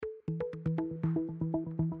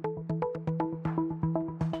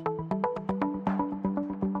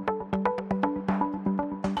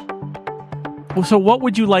Well, so what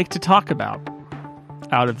would you like to talk about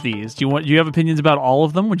out of these? Do you have opinions about all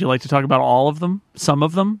of them? Would you like to talk about all of them? Some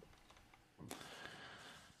of them?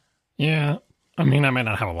 Yeah. I mean, I might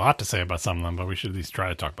not have a lot to say about some of them, but we should at least try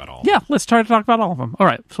to talk about all of them. Yeah, let's try to talk about all of them. All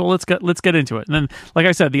right, so let's get into it. And then, like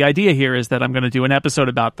I said, the idea here is that I'm going to do an episode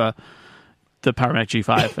about the Power Mac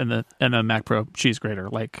G5 and the Mac Pro cheese grater,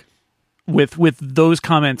 like with those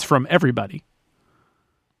comments from everybody.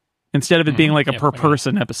 Instead of it being like a per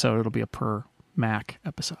person episode, it'll be a per Mac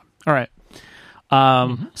episode. All right.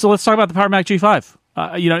 So let's talk about the Power Mac G5.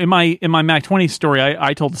 In my Mac 20 story,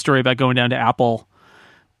 I told the story about going down to Apple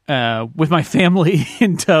with my family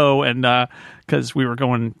in tow, and because we were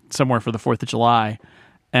going somewhere for the 4th of July,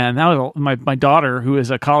 and that was my daughter, who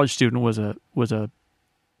is a college student, was a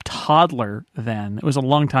toddler then. It was a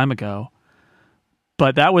long time ago,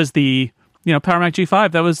 but that was the Power Mac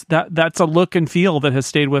G5. That's a look and feel that has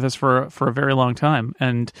stayed with us for a very long time,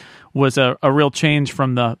 and was a real change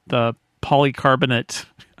from the polycarbonate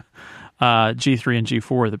G3 and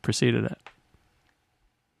G4 that preceded it.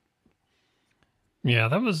 Yeah,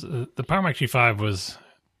 that was the Power Mac G5 was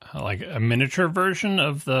like a miniature version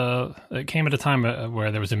of it came at a time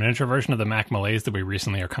where there was a miniature version of the Mac Malaise that we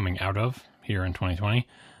recently are coming out of here in 2020.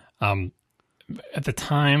 At the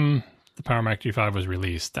time the Power Mac G5 was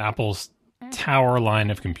released, Apple's Tower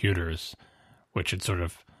line of computers, which had sort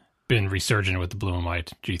of been resurgent with the blue and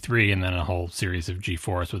white G3 and then a whole series of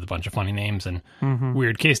G4s with a bunch of funny names and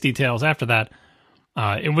weird case details after that,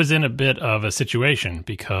 it was in a bit of a situation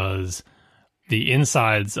because the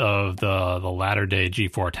insides of the latter-day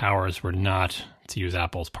G4 towers were not, to use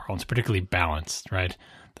Apple's parlance, particularly balanced, right?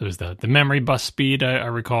 There was the memory bus speed, I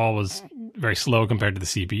recall, was very slow compared to the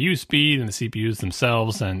CPU speed, and the CPUs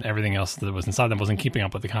themselves and everything else that was inside them wasn't keeping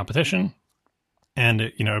up with the competition. And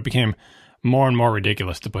it became more and more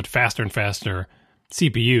ridiculous to put faster and faster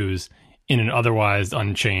CPUs in an otherwise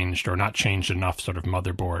unchanged or not changed enough sort of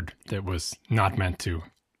motherboard that was not meant to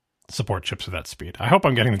support chips with that speed. I hope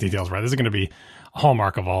I'm getting the details right. This is going to be a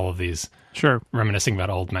hallmark of all of these. Sure. Reminiscing about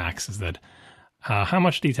old Macs is that how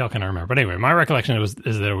much detail can I remember? But anyway, my recollection is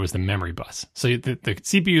that it was the memory bus. So the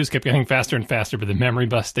CPUs kept getting faster and faster, but the memory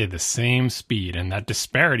bus stayed the same speed, and that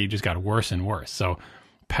disparity just got worse and worse. So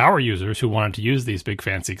power users who wanted to use these big,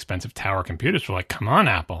 fancy, expensive tower computers were like, come on,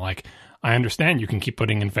 Apple. Like, I understand you can keep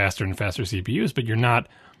putting in faster and faster CPUs, but you're not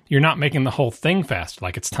making the whole thing fast.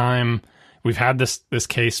 Like, it's time. We've had this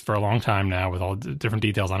case for a long time now with all the different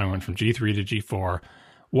details on it. Went from G3 to G4.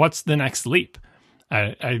 What's the next leap?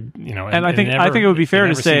 I think it would be fair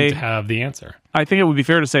to say to have the answer. I think it would be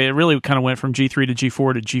fair to say it really kind of went from G3 to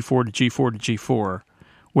G4 to G4 to G4 to G4,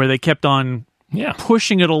 where they kept on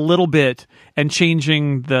pushing it a little bit and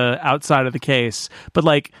changing the outside of the case. But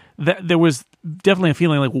like there was definitely a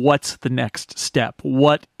feeling like, what's the next step?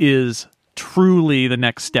 What is truly the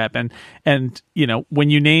next step? And when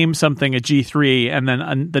you name something a G3 and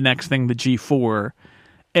then the next thing the G4,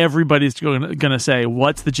 everybody's going to say,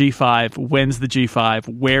 what's the G5? When's the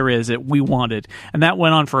G5? Where is it? We want it. And that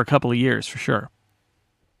went on for a couple of years for sure.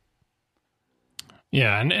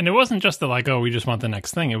 Yeah, and it wasn't just we just want the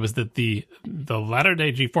next thing. It was that the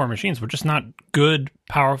latter-day G4 machines were just not good,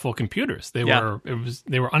 powerful computers. They were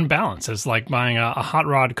unbalanced. It's like buying a hot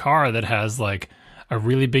rod car that has like a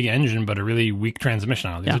really big engine but a really weak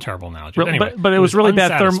transmission. These are terrible analogies. Anyway, but it was really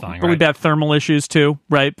bad bad thermal issues too,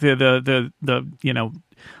 right? The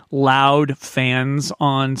loud fans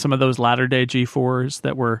on some of those latter-day G4s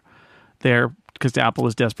that were there because Apple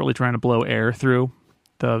was desperately trying to blow air through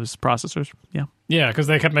those processors. Yeah, because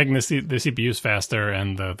they kept making the CPUs faster,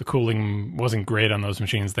 and the cooling wasn't great on those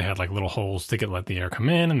machines. They had like little holes to let the air come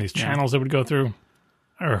in, and these channels that would go through.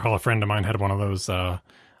 I recall a friend of mine had one of those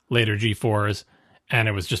later G4s, and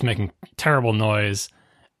it was just making terrible noise,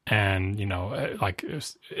 and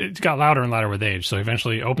it got louder and louder with age. So he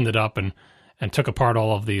eventually opened it up and took apart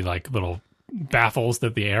all of the like little baffles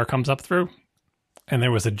that the air comes up through, and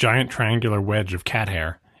there was a giant triangular wedge of cat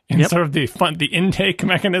hair in sort of the intake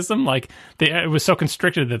mechanism. Like it was so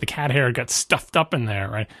constricted that the cat hair got stuffed up in there.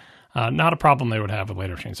 Right, not a problem they would have with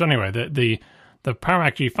later machines. So anyway, the Power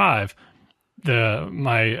Mac G5,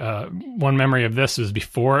 my one memory of this is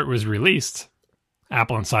before it was released,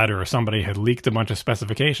 Apple Insider or somebody had leaked a bunch of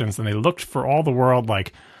specifications, and they looked for all the world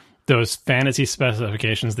like those fantasy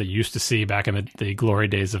specifications that you used to see back in the glory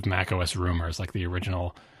days of Mac OS Rumors, like the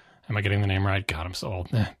original. Am I getting the name right? God, I'm so old.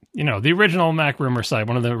 The original Mac Rumor site,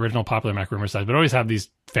 one of the original popular Mac Rumor sites, but always have these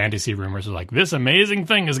fantasy rumors of like, this amazing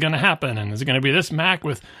thing is going to happen, and there's going to be this Mac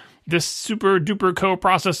with this super duper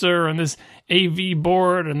coprocessor and this AV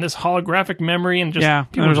board and this holographic memory, and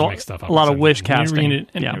just people just make stuff up. A lot of wish casting.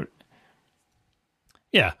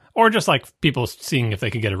 Yeah, or just like people seeing if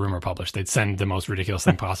they could get a rumor published. They'd send the most ridiculous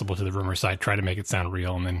thing possible to the rumor site, try to make it sound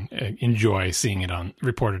real, and then enjoy seeing it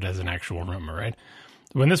reported as an actual rumor, right?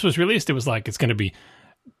 When this was released, it was like it's going to be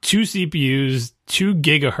 2 CPUs, 2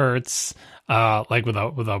 gigahertz, like with a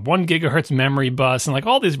 1 gigahertz memory bus, and like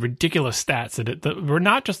all these ridiculous stats that were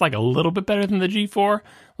not just like a little bit better than the G4.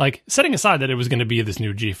 Like, setting aside that it was going to be this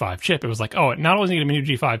new G5 chip, it was like, oh, it not only is it going to be a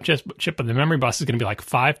new G5 chip, but the memory bus is going to be like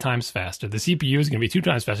 5 times faster. The CPU is going to be 2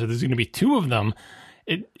 times faster. There's going to be 2 of them.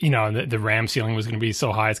 The RAM ceiling was going to be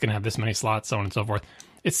so high, it's going to have this many slots, so on and so forth.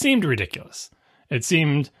 It seemed ridiculous.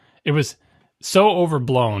 It was so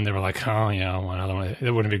overblown. They were like, oh, yeah, one other one. It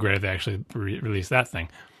wouldn't be great if they actually released that thing.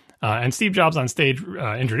 And Steve Jobs on stage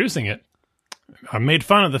introducing it made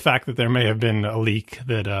fun of the fact that there may have been a leak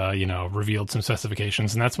that, revealed some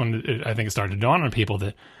specifications. And that's when I think it started to dawn on people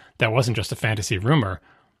that wasn't just a fantasy rumor.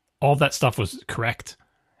 All that stuff was correct.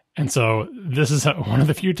 And so this is one of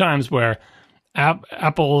the few times where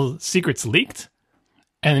Apple secrets leaked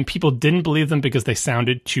and people didn't believe them because they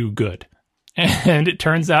sounded too good. And it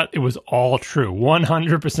turns out it was all true,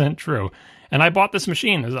 100% true. And I bought this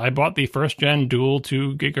machine. I bought the first gen dual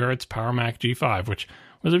 2 gigahertz PowerMac G5, which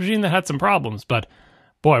was a machine that had some problems, but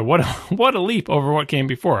boy, what a leap over what came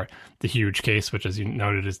before it. The huge case, which as you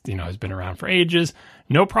noted has been around for ages.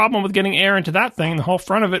 No problem with getting air into that thing. The whole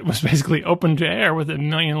front of it was basically open to air with a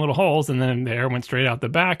million little holes, and then the air went straight out the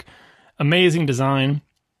back. Amazing design.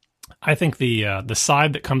 I think the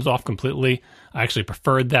side that comes off completely, I actually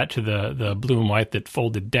preferred that to the blue and white that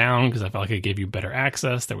folded down because I felt like it gave you better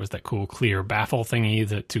access. There was that cool clear baffle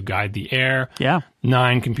thingy to guide the air. Yeah.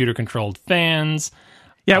 9 computer-controlled fans.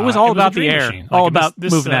 Yeah, it was all about the air, all about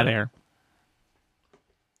moving that air.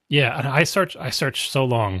 Yeah, and I searched so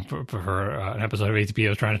long for an episode of ATP I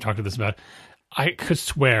was trying to talk to this about. I could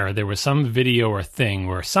swear there was some video or thing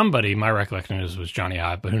where somebody, my recollection was Johnny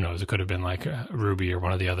Ive, but who knows, it could have been like Ruby or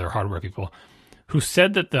one of the other hardware people, who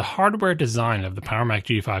said that the hardware design of the PowerMac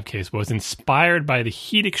G5 case was inspired by the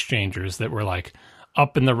heat exchangers that were like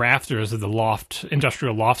up in the rafters of the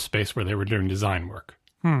industrial loft space where they were doing design work.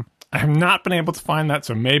 I have not been able to find that,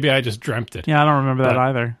 so maybe I just dreamt it. Yeah, I don't remember that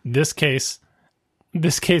either. This case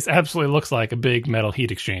absolutely looks like a big metal heat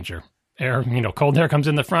exchanger. Air, cold air comes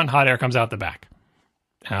in the front, hot air comes out the back.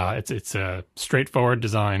 It's a straightforward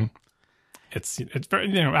design. It's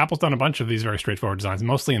very, Apple's done a bunch of these very straightforward designs,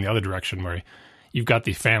 mostly in the other direction where you've got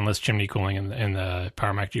the fanless chimney cooling in the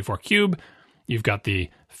PowerMac G4 Cube. You've got the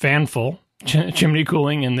fanful chimney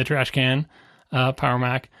cooling in the trash can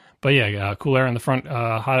PowerMac. But yeah, cool air in the front,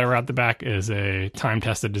 hot air out the back is a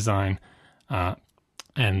time-tested design.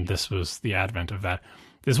 And this was the advent of that.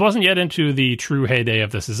 This wasn't yet into the true heyday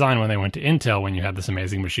of this design when they went to Intel, when you had this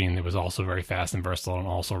amazing machine that was also very fast and versatile and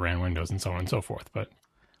also ran Windows and so on and so forth. But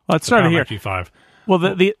let's start here. G5. Well,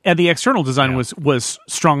 the external design was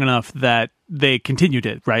strong enough that they continued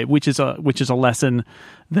it, right? Which is a lesson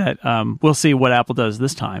that we'll see what Apple does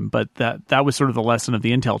this time. But that was sort of the lesson of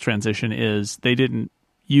the Intel transition, is they didn't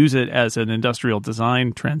use it as an industrial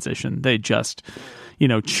design transition. They just,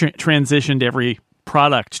 transitioned every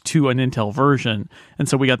product to an Intel version. And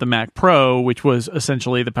so we got the Mac Pro, which was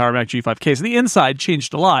essentially the PowerMac G5 case. The inside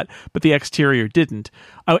changed a lot, but the exterior didn't.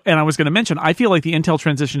 And I was going to mention, I feel like the Intel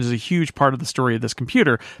transition is a huge part of the story of this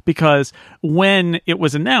computer, because when it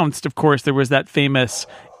was announced, of course, there was that famous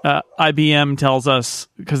IBM tells us,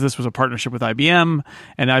 because this was a partnership with IBM,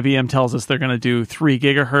 and IBM tells us they're going to do 3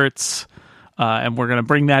 gigahertz, and we're going to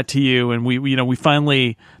bring that to you. And we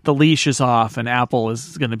finally, the leash is off, and Apple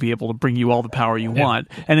is going to be able to bring you all the power you want.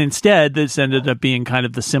 And instead, this ended up being kind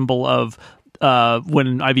of the symbol of,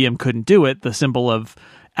 when IBM couldn't do it, the symbol of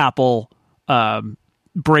Apple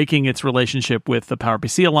breaking its relationship with the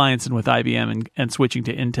PowerPC Alliance and with IBM, and switching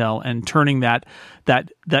to Intel, and turning that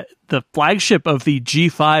the flagship of the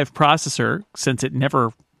G5 processor, since it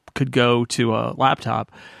never could go to a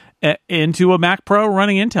laptop, into a Mac Pro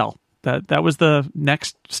running Intel. That was the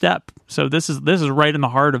next step. So this is right in the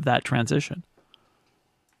heart of that transition.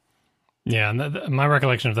 Yeah, and my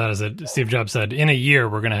recollection of that is that Steve Jobs said, in a year,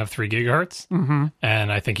 we're going to have 3 gigahertz. Mm-hmm.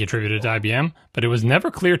 And I think he attributed it to IBM. But it was never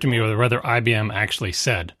clear to me whether IBM actually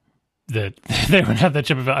said that they would have that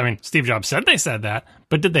chip. I mean, Steve Jobs said they said that,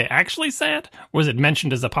 but did they actually say it? Was it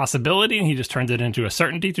mentioned as a possibility, and he just turned it into a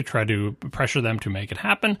certainty to try to pressure them to make it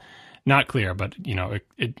happen? Not clear, but,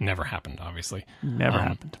 it never happened, obviously. Never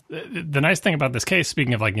happened. The nice thing about this case,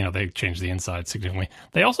 speaking of, they changed the inside significantly,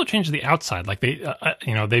 they also changed the outside.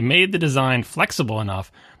 They made the design flexible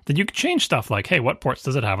enough that you could change stuff like, hey, what ports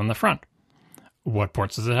does it have on the front? What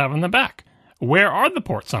ports does it have on the back? Where are the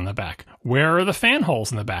ports on the back? Where are the fan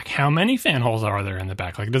holes in the back? How many fan holes are there in the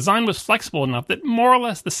back? Like, the design was flexible enough that more or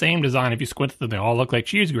less the same design, if you squint at them, they all look like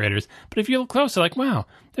cheese graters. But if you look closer, like, wow,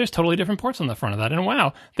 there's totally different ports on the front of that. And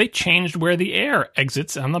wow, they changed where the air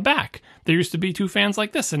exits on the back. There used to be 2 fans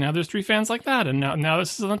like this, and now there's 3 fans like that. And now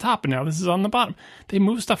this is on the top, and now this is on the bottom. They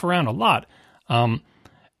move stuff around a lot.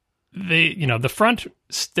 The front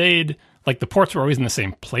stayed, like, the ports were always in the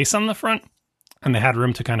same place on the front, and they had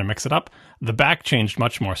room to kind of mix it up. The back changed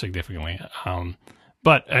much more significantly.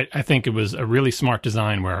 But I think it was a really smart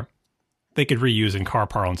design where they could reuse, in car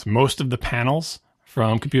parlance, most of the panels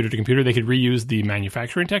from computer to computer. They could reuse the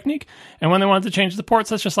manufacturing technique. And when they wanted to change the ports,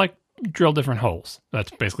 that's just like drill different holes. That's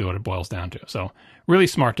basically what it boils down to. So really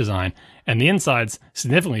smart design. And the insides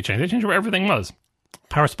significantly changed. They changed where everything was.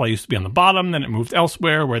 Power supply used to be on the bottom, then it moved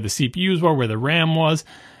elsewhere, where the CPUs were, where the RAM was.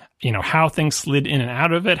 How things slid in and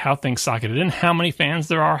out of it, how things socketed in, how many fans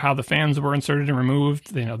there are, how the fans were inserted and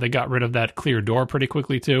removed. They got rid of that clear door pretty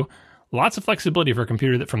quickly too. Lots of flexibility for a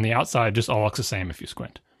computer that from the outside just all looks the same if you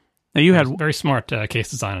squint. Now you had very smart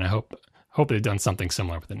case design, and I hope they've done something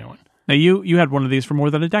similar with the new one. Now you had one of these for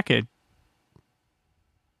more than a decade.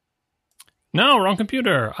 No, wrong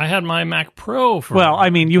computer. I had my Mac Pro for. Well,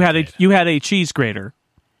 I mean, you had a cheese grater.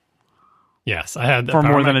 Yes, I had for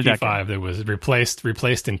more than a G5 decade. That was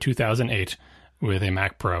replaced in 2008 with a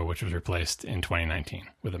Mac Pro, which was replaced in 2019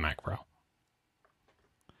 with a Mac Pro.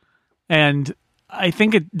 And I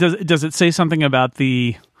think it does it say something about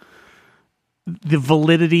the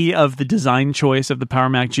validity of the design choice of the Power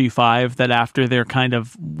Mac G5, that after their kind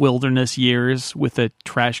of wilderness years with the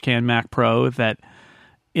trash can Mac Pro, that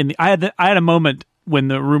I had a moment when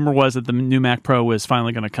the rumor was that the new Mac Pro was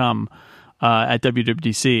finally going to come at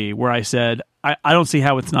WWDC, where I said, I don't see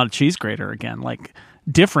how it's not a cheese grater again, like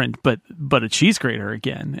different, but a cheese grater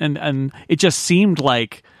again. And it just seemed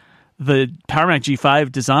like the Power Mac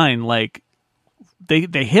G5 design, like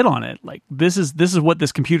they hit on it. Like this is what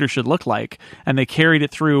this computer should look like. And they carried it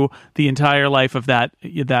through the entire life of that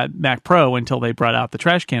Mac Pro until they brought out the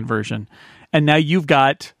trash can version. And now you've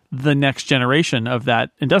got the next generation of that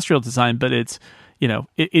industrial design, but it's,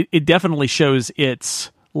 it definitely shows its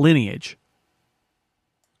lineage.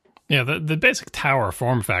 Yeah, the basic tower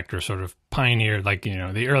form factor sort of pioneered, like,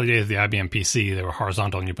 the early days of the IBM PC. They were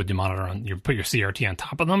horizontal, and you put you put your CRT on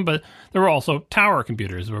top of them. But there were also tower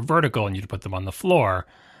computers that were vertical, and you'd put them on the floor.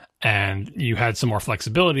 And you had some more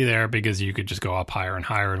flexibility there because you could just go up higher and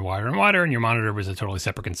higher and wider and wider, and your monitor was a totally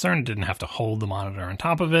separate concern. It didn't have to hold the monitor on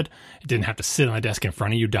top of it. It didn't have to sit on the desk in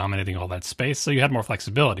front of you, dominating all that space. So you had more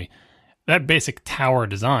flexibility. That basic tower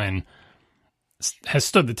design has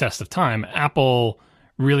stood the test of time. Apple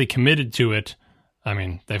really committed to it. I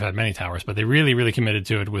mean, they've had many towers, but they really, really committed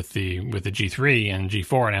to it with the G3 and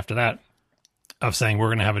G4, and after that, of saying we're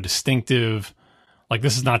going to have a distinctive, like,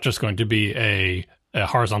 this is not just going to be a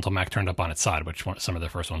horizontal Mac turned up on its side, which some of the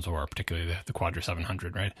first ones were, particularly the Quadra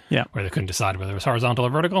 700, right? Yeah, where they couldn't decide whether it was horizontal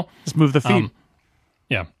or vertical. Just move the feet.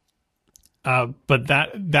 Yeah, but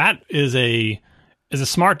that is a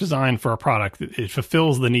smart design for a product. It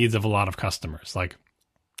fulfills the needs of a lot of customers. Like,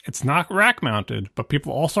 it's not rack mounted, but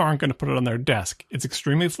people also aren't going to put it on their desk. It's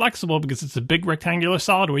extremely flexible because it's a big rectangular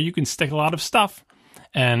solid where you can stick a lot of stuff.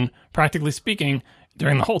 And practically speaking,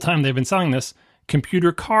 during the whole time they've been selling this,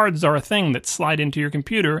 computer cards are a thing that slide into your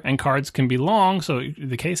computer, and cards can be long, so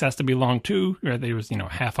the case has to be long too. Or there was,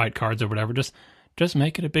 half-height cards or whatever. Just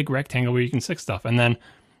make it a big rectangle where you can stick stuff. And then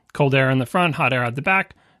cold air in the front, hot air at the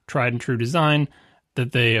back, tried and true design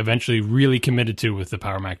that they eventually really committed to with the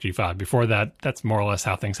Power Mac G5. Before that, that's more or less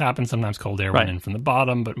how things happen. Sometimes cold air went in from the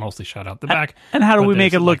bottom, but mostly shot out the back. And how do we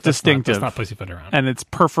make it look distinctive? That's not pussyfoot around. And it's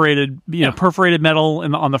perforated, perforated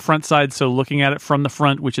metal on the front side. So looking at it from the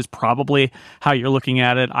front, which is probably how you're looking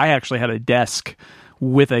at it. I actually had a desk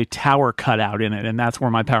with a tower cut out in it, and that's where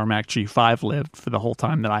my Power Mac G5 lived for the whole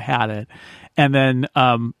time that I had it. And then,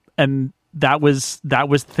 and that was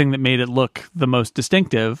the thing that made it look the most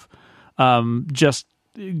distinctive. Just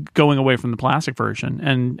going away from the plastic version,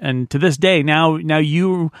 and to this day, now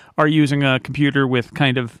you are using a computer with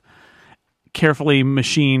kind of carefully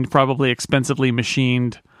machined, probably expensively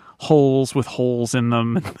machined holes with holes in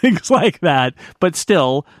them and things like that. But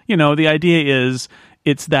still, the idea is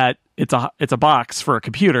it's a box for a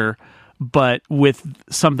computer, but with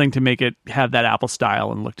something to make it have that Apple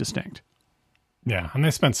style and look distinct. Yeah, and they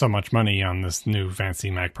spent so much money on this new fancy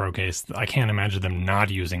Mac Pro case. I can't imagine them not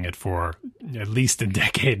using it for at least a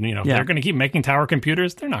decade. If they're going to keep making tower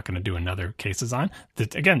computers, they're not going to do another case design.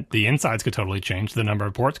 Again, the insides could totally change. The number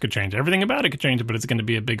of ports could change. Everything about it could change, but it's going to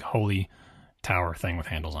be a big holy tower thing with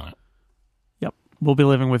handles on it. Yep. we'll be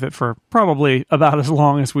living with it for probably about as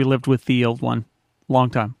long as we lived with the old one. Long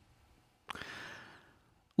time.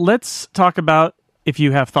 Let's talk about, if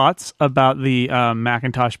you have thoughts about the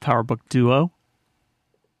Macintosh PowerBook Duo.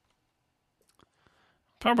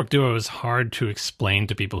 PowerBook Duo is hard to explain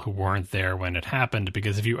to people who weren't there when it happened,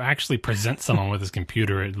 because if you actually present someone with this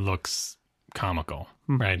computer, it looks comical,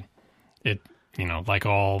 right? It, like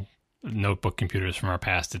all notebook computers from our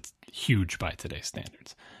past, it's huge by today's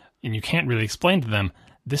standards. And you can't really explain to them,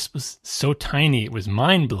 this was so tiny, it was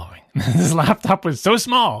mind-blowing. This laptop was so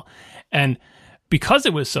small. And because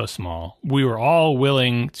it was so small, we were all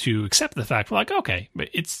willing to accept the fact, we're like, okay, but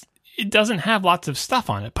it doesn't have lots of stuff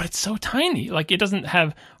on it, but it's so tiny. Like, it doesn't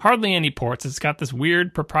have hardly any ports. It's got this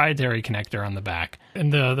weird proprietary connector on the back.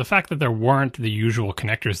 And the fact that there weren't the usual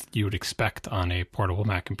connectors that you would expect on a portable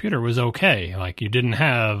Mac computer was okay. Like, you didn't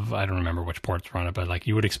have, I don't remember which ports were on it, but like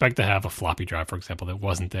you would expect to have a floppy drive, for example, that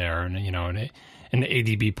wasn't there, and an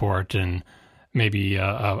ADB port, and maybe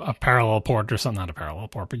a parallel port or something, not a parallel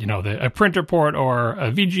port, but a printer port or a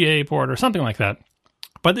VGA port or something like that.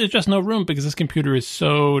 But there's just no room because this computer is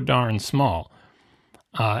so darn small.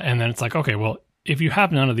 And then it's like, okay, well, if you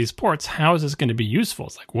have none of these ports, how is this going to be useful?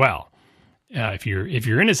 It's like, well, if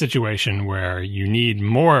you're in a situation where you need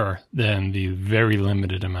more than the very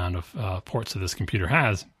limited amount of ports that this computer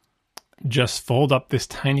has, just fold up this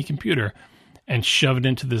tiny computer and shove it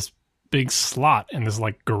into this big slot in this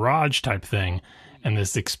like garage type thing, and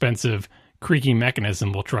this expensive creaky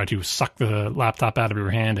mechanism will try to suck the laptop out of your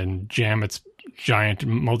hand and jam its giant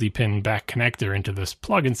multi-pin back connector into this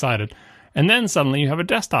plug inside it, and then suddenly you have a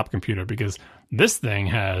desktop computer because this thing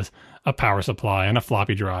has a power supply and a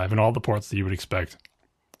floppy drive and all the ports that you would expect,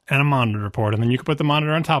 and a monitor port, and then you can put the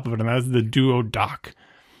monitor on top of it, and that's the Duo dock.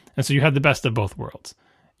 And so you had the best of both worlds.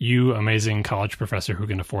 You, amazing college professor who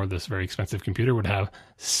can afford this very expensive computer, would have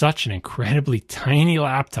such an incredibly tiny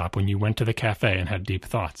laptop when you went to the cafe and had deep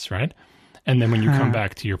thoughts, right? And then when you come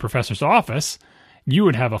back to your professor's office, you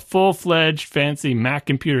would have a full-fledged fancy Mac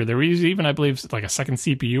computer. There was even, I believe, like a second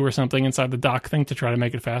CPU or something inside the dock thing to try to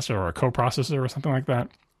make it faster, or a coprocessor or something like that.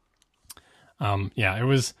 It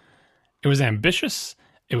was ambitious.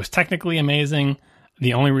 It was technically amazing.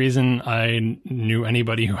 The only reason I knew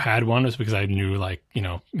anybody who had one was because I knew,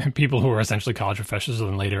 people who were essentially college professors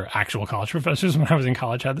and later actual college professors when I was in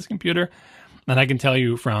college had this computer. And I can tell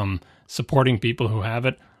you from supporting people who have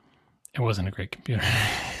it, it wasn't a great computer.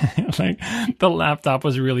 Like, the laptop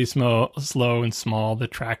was really slow and small. The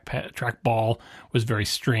trackball was very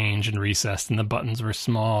strange and recessed, and the buttons were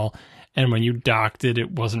small. And when you docked it,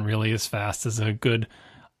 it wasn't really as fast as a good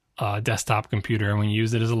desktop computer. And when you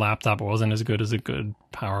used it as a laptop, it wasn't as good as a good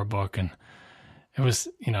PowerBook. And it was,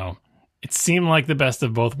 it seemed like the best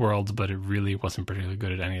of both worlds, but it really wasn't particularly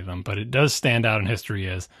good at any of them. But it does stand out in history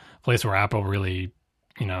as a place where Apple really,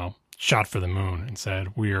 shot for the moon and said,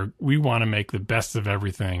 we want to make the best of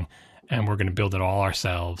everything, and we're going to build it all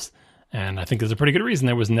ourselves. And I think there's a pretty good reason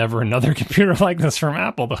there was never another computer like this from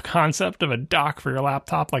Apple. The concept of a dock for your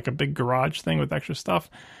laptop, like a big garage thing with extra stuff,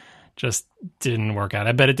 just didn't work out.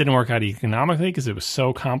 I bet it didn't work out economically because it was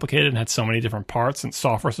so complicated and had so many different parts, and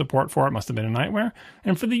software support for it must have been a nightmare.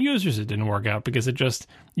 And for the users, it didn't work out because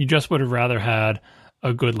you just would have rather had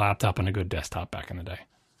a good laptop and a good desktop back in the day.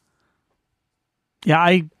 Yeah,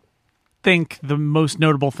 I think the most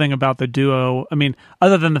notable thing about the Duo,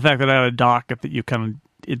 other than the fact that I had a dock that you kind of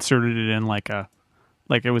inserted it in like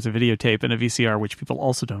it was a videotape and a VCR, which people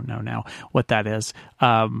also don't know now what that is.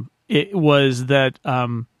 It was that,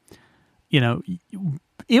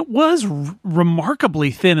 it was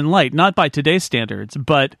remarkably thin and light, not by today's standards,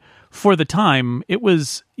 but for the time, it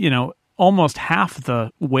was, almost half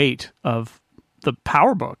the weight of the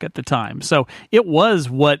PowerBook at the time. So it was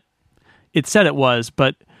what it said it was,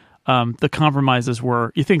 but the compromises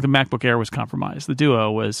were, you think the MacBook Air was compromised. The Duo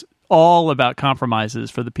was all about compromises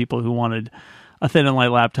for the people who wanted a thin and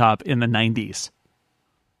light laptop in the 90s.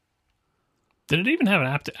 Did it even have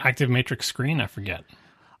an active matrix screen? I forget.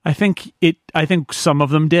 I think some of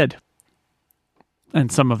them did, and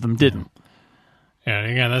some of them didn't. Yeah,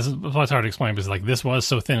 again, that's why it's hard to explain, because this was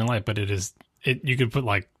so thin and light, but you could put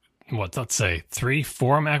let's say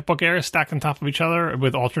 3-4 MacBook Airs stacked on top of each other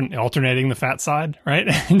with alternating the fat side, right,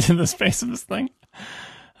 into the space of this thing.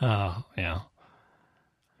 Yeah.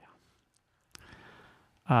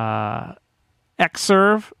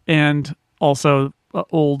 Xserve and also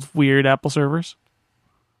old weird Apple servers.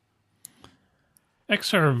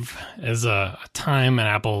 Xserve is a time in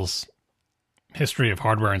Apple's history of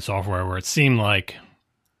hardware and software where it seemed like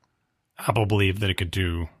Apple believed that it could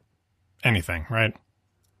do anything, right?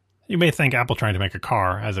 You may think Apple trying to make a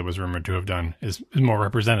car, as it was rumored to have done, is more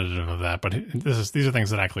representative of that, but these are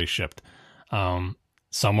things that actually shipped.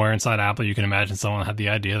 Somewhere inside Apple, you can imagine someone had the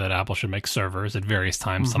idea that Apple should make servers. At various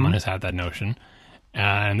times, someone has had that notion.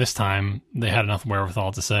 And this time, they had enough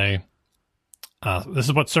wherewithal to say, this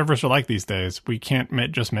is what servers are like these days. We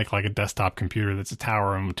can't just make like a desktop computer that's a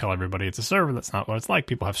tower and tell everybody it's a server. That's not what it's like.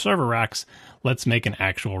 People have server racks. Let's make an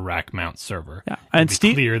actual rack mount server. Yeah. And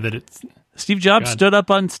clear that it's... Steve Jobs stood up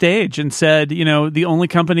on stage and said, the only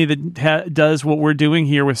company that does what we're doing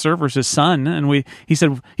here with servers is Sun. And he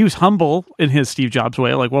said he was humble in his Steve Jobs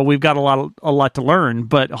way, like, well, we've got a lot to learn,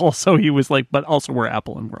 but also he was like, but also we're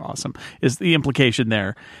Apple and we're awesome is the implication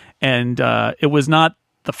there. And it was not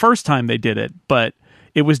the first time they did it, but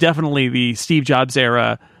it was definitely the Steve Jobs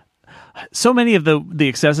era. So many of the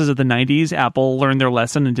excesses of the 90s, Apple learned their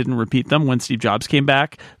lesson and didn't repeat them when Steve Jobs came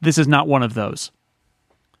back. This is not one of those.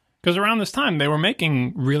 Because around this time, they were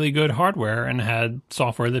making really good hardware and had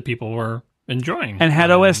software that people were enjoying. And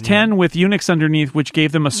had OS X with Unix underneath, which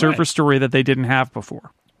gave them a server story that they didn't have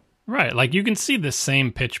before. Right. Like, you can see the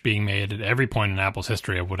same pitch being made at every point in Apple's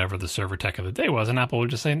history of whatever the server tech of the day was, and Apple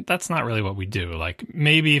would just say, that's not really what we do. Like,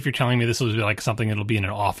 maybe if you're telling me this was like something that'll be in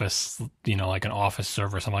an office, like an office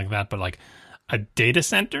server or something like that, but like a data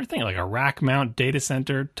center thing, like a rack mount data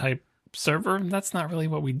center type server, that's not really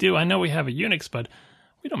what we do. I know we have a Unix, but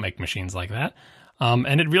we don't make machines like that.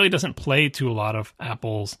 And it really doesn't play to a lot of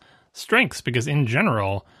Apple's strengths because in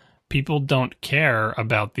general, people don't care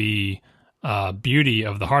about the beauty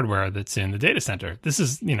of the hardware that's in the data center. This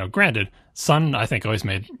is, granted, Sun, I think, always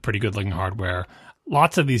made pretty good looking hardware.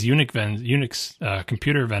 Lots of these Unix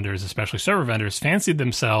computer vendors, especially server vendors, fancied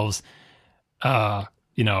themselves,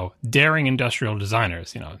 daring industrial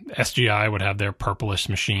designers. SGI would have their purplish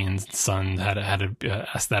machines. Sun had a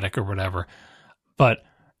aesthetic or whatever. But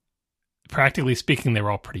practically speaking, they were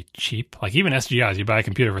all pretty cheap. Like even SGIs, you buy a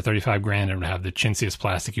computer for $35,000 and it would have the chintziest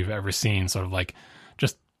plastic you've ever seen, sort of like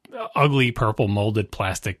just ugly purple molded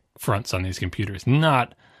plastic fronts on these computers.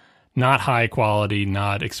 Not high quality,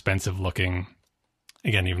 not expensive looking.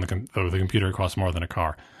 Again, even though the computer costs more than a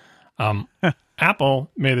car.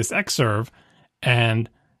 Apple made this Xserve, and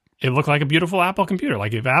it looked like a beautiful Apple computer.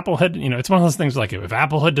 Like if Apple had, it's one of those things like if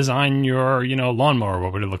Apple had designed your, lawnmower,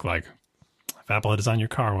 what would it look like? If Apple had designed your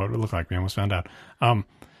car, what would it look like? We almost found out.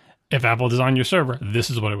 If Apple designed your server,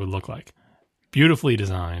 this is what it would look like. Beautifully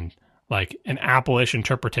designed, like an Apple-ish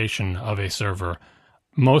interpretation of a server.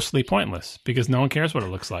 Mostly pointless because no one cares what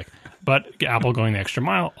it looks like. But Apple going the extra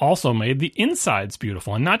mile also made the insides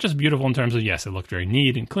beautiful. And not just beautiful in terms of, yes, it looked very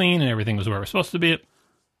neat and clean and everything was where it was supposed to be.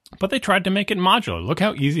 But they tried to make it modular. Look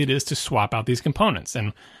how easy it is to swap out these components.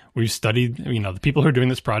 And we've studied, the people who are doing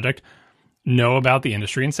this project know about the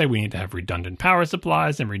industry and say we need to have redundant power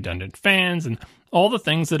supplies and redundant fans and all the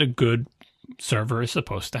things that a good server is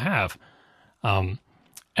supposed to have.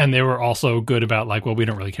 And they were also good about we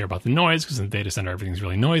don't really care about the noise because in the data center, everything's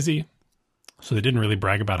really noisy. So they didn't really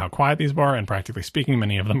brag about how quiet these were. And practically speaking,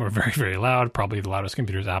 many of them are very, very loud. Probably the loudest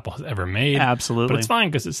computers Apple has ever made. Absolutely. But it's fine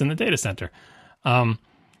because it's in the data center.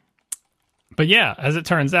 But yeah, as it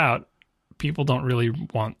turns out, people don't really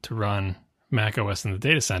want to run Mac OS in the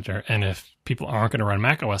data center. And if people aren't going to run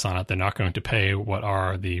Mac OS on it, they're not going to pay what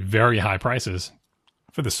are the very high prices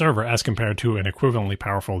for the server as compared to an equivalently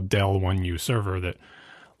powerful Dell 1U server that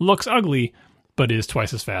looks ugly, but is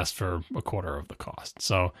twice as fast for a quarter of the cost.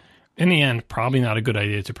 So in the end, probably not a good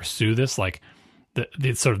idea to pursue this. Like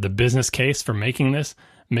the sort of the business case for making this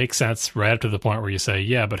makes sense right up to the point where you say,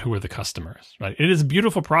 yeah, but who are the customers, right? It is a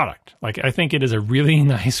beautiful product. Like I think it is a really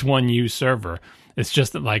nice 1U server. It's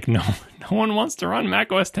just that no one wants to run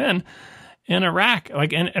Mac OS X in a rack.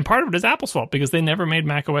 And part of it is Apple's fault because they never made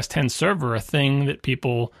Mac OS X server a thing that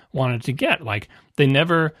people wanted to get. Like they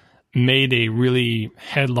never made a really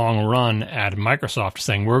headlong run at Microsoft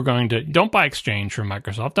saying, don't buy Exchange from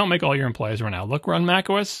Microsoft. Don't make all your employees run Outlook. Run Mac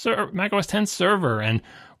OS X server and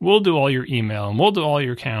we'll do all your email and we'll do all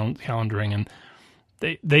your calendaring. And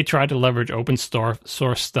they tried to leverage open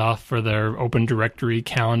source stuff for their open directory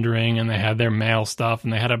calendaring, and they had their mail stuff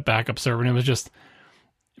and they had a backup server, and it was just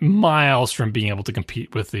miles from being able to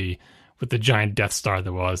compete with the giant Death Star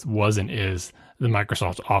that was and is the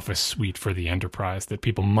Microsoft Office suite for the enterprise that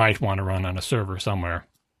people might want to run on a server somewhere.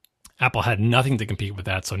 Apple had nothing to compete with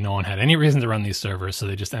that, so no one had any reason to run these servers, so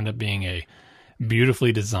they just end up being a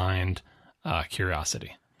beautifully designed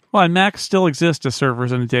curiosity. Well, and Macs still exist as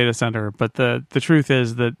servers in a data center, but the truth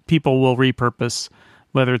is that people will repurpose,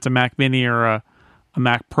 whether it's a Mac Mini or a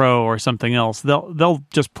Mac Pro or something else. They'll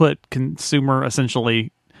just put consumer,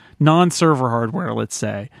 essentially non-server hardware, let's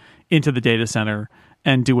say, into the data center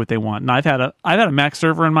and do what they want. And I've had a Mac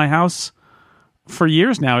server in my house for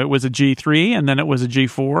years now. It was a G3, and then it was a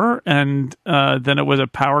G4, and then it was a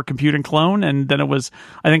Power Computing clone, and then it was,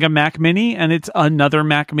 I think, a Mac Mini, and it's another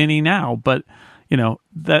Mac Mini now. But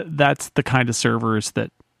that's the kind of servers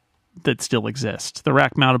that still exist. The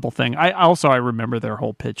rack mountable thing. I remember their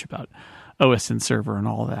whole pitch about OSN server and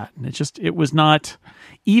all that, and it was not,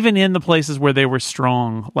 even in the places where they were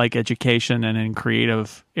strong, like education and in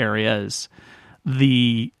creative areas,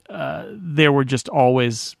 there were just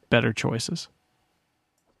always better choices.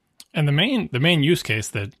 And the main use case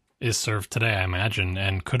that is served today, I imagine,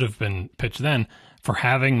 and could have been pitched then for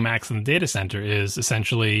having Macs in the data center is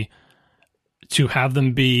essentially to have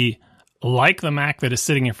them be like the Mac that is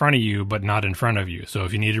sitting in front of you, but not in front of you. So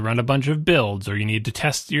if you need to run a bunch of builds, or you need to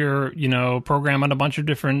test your, program on a bunch of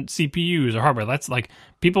different CPUs or hardware, that's like,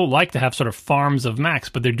 people like to have sort of farms of Macs,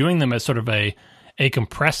 but they're doing them as sort of a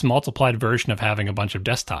compressed, multiplied version of having a bunch of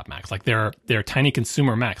desktop Macs. Like they're tiny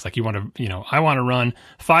consumer Macs. Like I want to run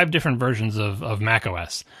 5 different versions of Mac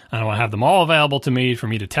OS, and I want to have them all available to me for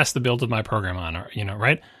me to test the build of my program on, or,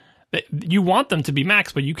 right? You want them to be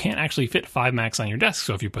Macs, but you can't actually fit 5 Macs on your desk.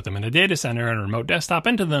 So if you put them in a data center and a remote desktop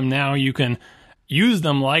into them, now you can use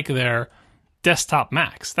them like they're desktop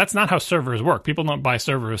Macs. That's not how servers work. People don't buy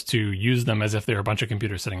servers to use them as if they're a bunch of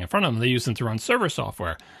computers sitting in front of them. They use them to run server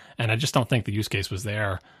software. And I just don't think the use case was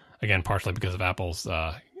there, again, partially because of Apple's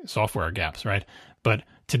software gaps, right? But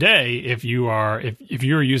today, if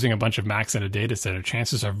you're using a bunch of Macs in a data center,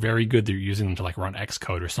 chances are very good that you're using them to like run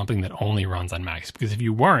Xcode or something that only runs on Macs. Because if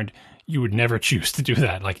you weren't, you would never choose to do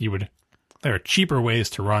that. Like there are cheaper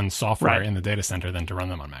ways to run software in the data center than to run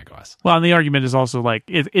them on macOS. Well, and the argument is also like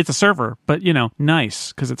it's a server, but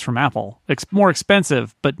nice because it's from Apple. It's more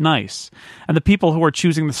expensive, but nice. And the people who are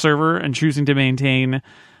choosing the server and choosing to maintain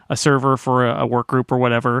a server for a work group or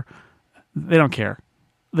whatever, they don't care.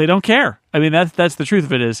 They don't care. I mean, that's the truth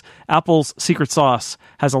of it. Is Apple's secret sauce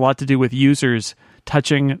has a lot to do with users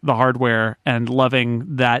touching the hardware and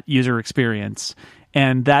loving that user experience.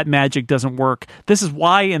 And that magic doesn't work. This is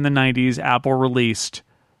why in the 90s, Apple released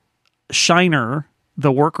Shiner,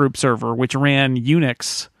 the workgroup server, which ran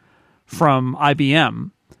Unix from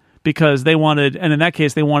IBM, because they wanted, and in that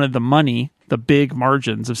case, they wanted the money, the big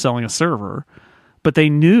margins of selling a server, but they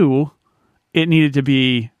knew it needed to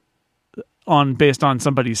be based on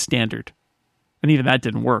somebody's standard. And even that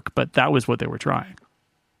didn't work, but that was what they were trying.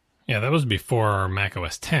 Yeah, that was before Mac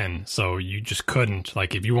OS X, so you just couldn't,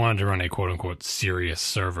 like, if you wanted to run a quote-unquote serious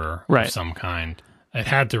server of some kind, it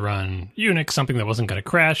had to run Unix, something that wasn't going to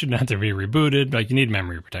crash, it didn't have to be rebooted, like, you need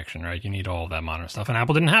memory protection, right? You need all of that modern stuff, and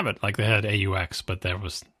Apple didn't have it. Like, they had AUX, but there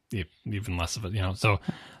was even less of it, so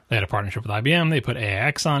they had a partnership with IBM, they put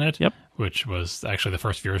AIX on it, which was actually the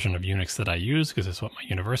first version of Unix that I used, because it's what my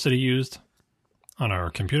university used on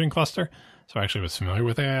our computing cluster, so I actually was familiar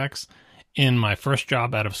with AIX. In my first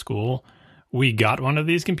job out of school, we got one of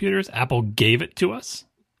these computers. Apple gave it to us.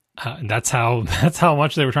 That's how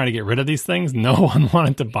much they were trying to get rid of these things. No one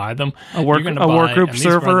wanted to buy them. A workgroup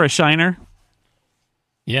server, a Shiner.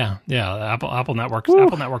 Yeah. Apple Network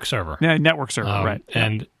server. Yeah, network server, right?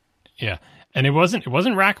 And and it wasn't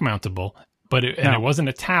rack mountable, but it wasn't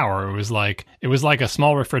a tower. It was like a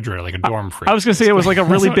small refrigerator, like a dorm fridge. I was going to say it was like a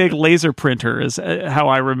really big laser printer, is how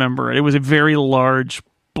I remember it. It was a very large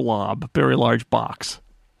blob, very large box.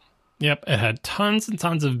 Yep, it had tons and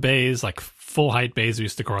tons of bays, like full height bays we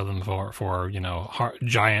used to call them for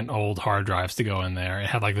giant old hard drives to go in there. It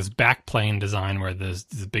had like this backplane design where there's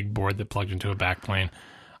this big board that plugged into a backplane,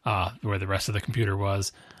 where the rest of the computer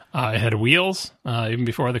was. It had wheels, even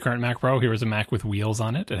before the current Mac Pro. Here was a Mac with wheels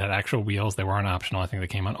on it. It had actual wheels. They weren't optional. I think they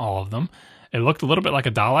came on all of them. It looked a little bit like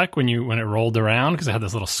a Dalek when it rolled around, because it had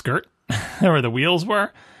this little skirt where the wheels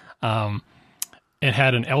were. It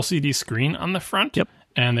had an LCD screen on the front,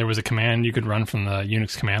 and there was a command you could run from the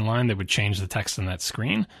Unix command line that would change the text on that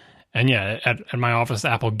screen. And at my office,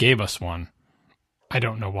 Apple gave us one. I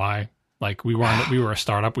don't know why. Like, we were a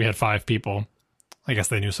startup. We had 5 people. I guess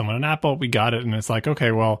they knew someone at Apple. We got it, and it's like,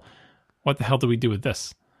 okay, well, what the hell do we do with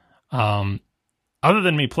this? Other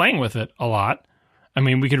than me playing with it a lot, I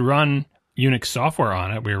mean, we could run Unix software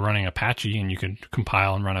on it. We were running Apache, and you could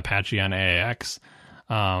compile and run Apache on AIX.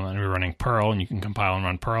 And we were running Perl, and you can compile and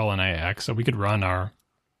run Perl and AIX. So we could run our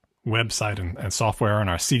website and software and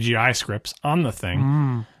our CGI scripts on the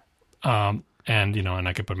thing. And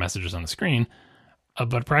I could put messages on the screen.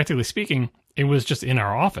 But practically speaking, it was just in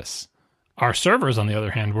our office. Our servers, on the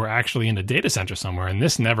other hand, were actually in a data center somewhere, and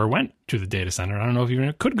this never went to the data center. I don't know if even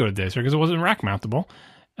it could go to data center because it wasn't rack mountable.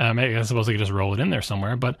 Maybe I suppose they could just roll it in there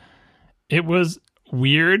somewhere, but it was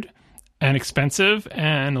weird. and expensive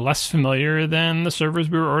and less familiar than the servers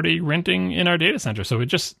we were already renting in our data center. So it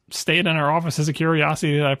just stayed in our office as a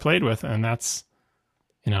curiosity that I played with. And that's,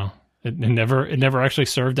 it never actually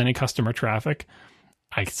served any customer traffic.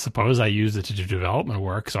 I suppose I used it to do development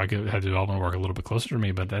work, so I could have development work a little bit closer to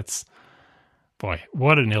me. But that's, boy,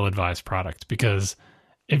 what an ill-advised product. Because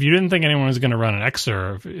if you didn't think anyone was going to run an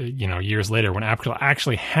Xserve, years later, when Apple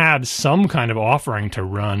actually had some kind of offering to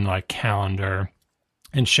run like Calendar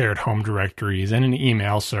and shared home directories and an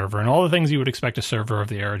email server and all the things you would expect a server of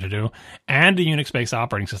the era to do, and a Unix-based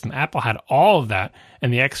operating system, Apple had all of that,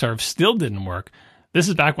 and the Xserve still didn't work. This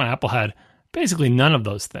is back when Apple had basically none of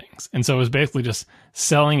those things. And so it was basically just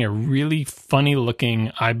selling a really funny-looking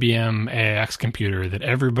IBM AIX computer that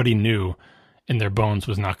everybody knew in their bones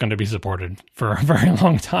was not going to be supported for a very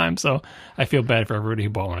long time. So I feel bad for everybody who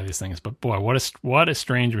bought one of these things. But boy, what a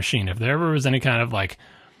strange machine. If there ever was any kind of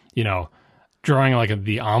drawing like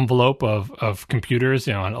the envelope of computers,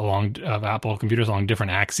 of Apple computers along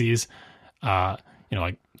different axes,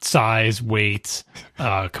 like size, weight,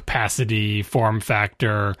 capacity, form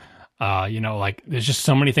factor, there's just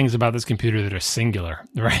so many things about this computer that are singular,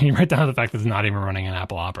 right? Right down to the fact that it's not even running an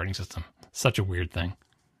Apple operating system. Such a weird thing.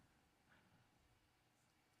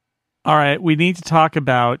 All right, we need to talk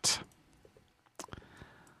about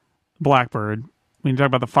Blackbird. We need to talk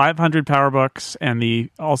about the 500 PowerBooks and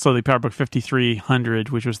also the PowerBook 5300,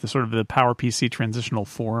 which was the sort of the PowerPC transitional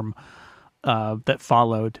form that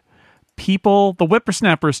followed. People, the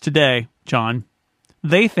whippersnappers today, John,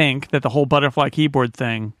 they think that the whole butterfly keyboard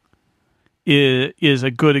thing is a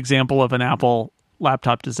good example of an Apple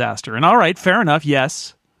laptop disaster. And all right, fair enough,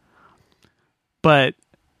 yes. But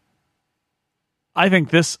I think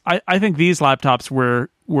these laptops were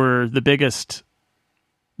the biggest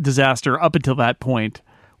disaster up until that point,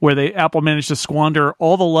 where Apple managed to squander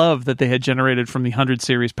all the love that they had generated from the 100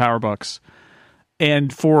 series PowerBooks,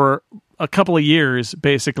 and for a couple of years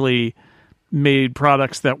basically made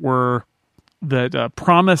products that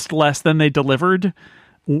promised less than they delivered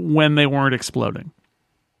when they weren't exploding.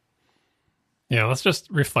 Yeah, let's just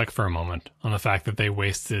reflect for a moment on the fact that they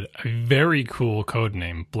wasted a very cool code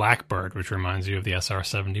name, Blackbird, which reminds you of the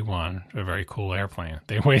SR-71, a very cool airplane.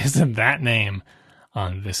 They wasted that name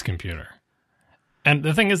on this computer. And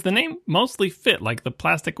the thing is, the name mostly fit. Like, the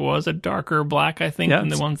plastic was a darker black, I think, than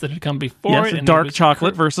the ones that had come before. Yes, dark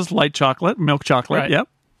chocolate versus light chocolate, milk chocolate, right. Yep.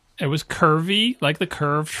 It was curvy, like the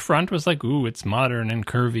curved front was like, ooh, it's modern and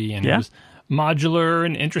curvy, and it was modular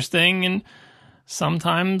and interesting, and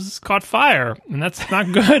sometimes caught fire, and that's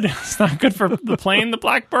not good. It's not good for the plane, the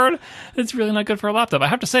Blackbird. It's really not good for a laptop. I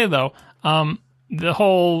have to say, though, the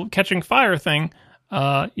whole catching fire thing,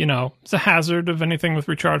 it's a hazard of anything with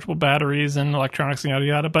rechargeable batteries and electronics and yada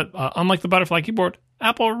yada. But unlike the butterfly keyboard,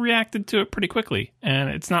 Apple reacted to it pretty quickly, and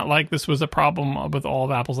it's not like this was a problem with all of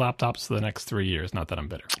Apple's laptops for the next 3 years. Not that I'm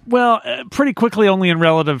bitter. Well, pretty quickly, only in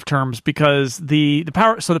relative terms, because the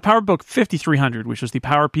PowerBook 5300, which was the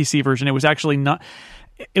PowerPC version, it was actually not.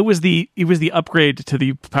 It was the upgrade to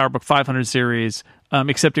the PowerBook 500 series,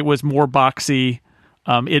 except it was more boxy.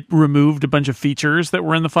 It removed a bunch of features that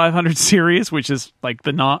were in the 500 series, which is like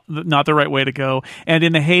not the right way to go. And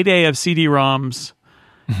in the heyday of CD-ROMs,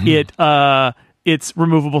 its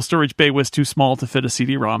removable storage bay was too small to fit a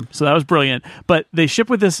CD-ROM. So that was brilliant. But they shipped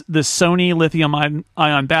with this Sony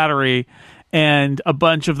lithium-ion battery, and a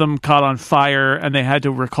bunch of them caught on fire, and they had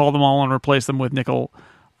to recall them all and replace them with nickel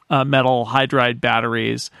metal hydride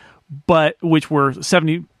batteries, which were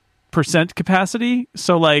 70% capacity.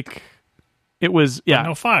 So like it was, But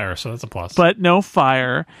no fire, so that's a plus. But no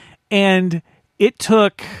fire. And it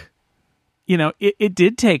took... it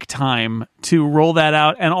did take time to roll that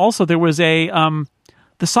out, and also there was the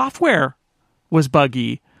software was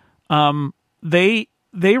buggy. They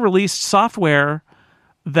released software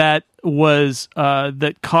that was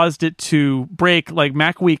that caused it to break. Like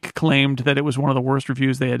MacWeek claimed that it was one of the worst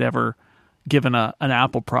reviews they had ever given an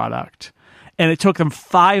Apple product, and it took them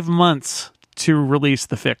 5 months to release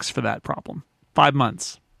the fix for that problem. 5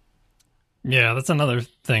 months. Yeah, that's another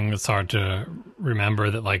thing that's hard to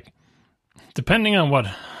remember. That like. Depending on what,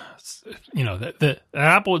 the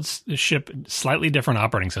Apple would ship slightly different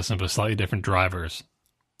operating systems with slightly different drivers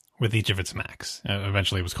with each of its Macs.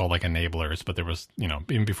 Eventually it was called like enablers, but there was,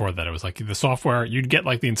 even before that, it was like the software, you'd get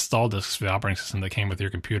like the install disks for the operating system that came with your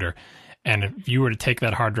computer. And if you were to take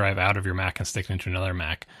that hard drive out of your Mac and stick it into another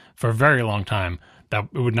Mac for a very long time, that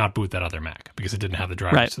it would not boot that other Mac because it didn't have the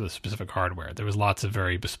drivers to the specific hardware. There was lots of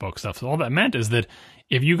very bespoke stuff. So all that meant is that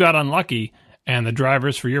if you got unlucky and the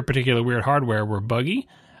drivers for your particular weird hardware were buggy,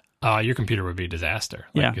 your computer would be a disaster.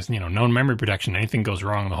 Like, Yeah. it's, no memory protection. Anything goes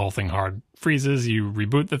wrong, the whole thing hard freezes. You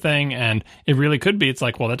reboot the thing, and it really could be. It's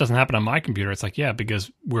like, well, that doesn't happen on my computer. It's like, yeah,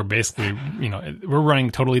 because we're basically, we're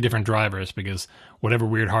running totally different drivers, because whatever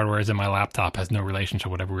weird hardware is in my laptop has no relation to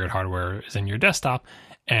whatever weird hardware is in your desktop.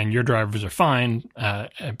 And your drivers are fine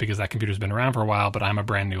because that computer's been around for a while, but I'm a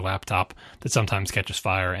brand new laptop that sometimes catches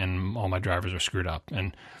fire, and all my drivers are screwed up.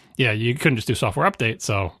 And yeah, you couldn't just do software update,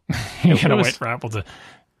 so you gotta wait for Apple to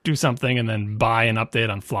do something and then buy an update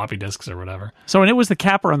on floppy disks or whatever. So, and it was the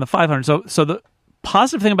capper on the 500. So the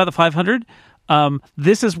positive thing about the 500,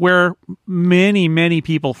 this is where many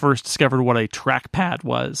people first discovered what a trackpad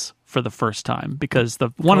was for the first time, because the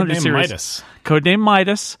 100 series, codename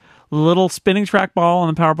Midas, little spinning trackball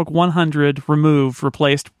on the PowerBook 100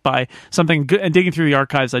 replaced by something good. And digging through the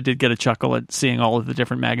archives, I did get a chuckle at seeing all of the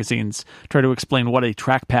different magazines try to explain what a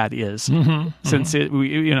trackpad is, since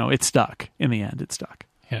it stuck in the end. It stuck.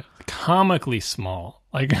 Yeah, comically small.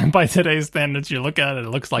 Like, by today's standards, you look at it, it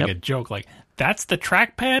looks like a joke. Like, that's the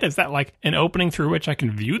trackpad? Is that like an opening through which I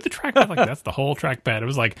can view the trackpad? Like, that's the whole trackpad. It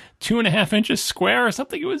was like 2.5 inches square or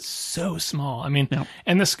something. It was so small. I mean,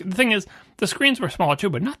 and the thing is, the screens were smaller too,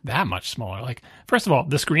 but not that much smaller. Like, first of all,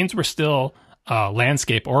 the screens were still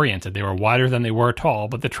landscape oriented. They were wider than they were tall,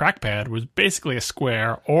 but the trackpad was basically a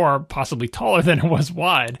square, or possibly taller than it was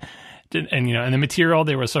wide. And and the material,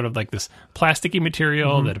 they were sort of like this plasticky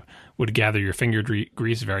material that would gather your finger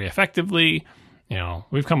grease very effectively.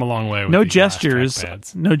 We've come a long way with no these gestures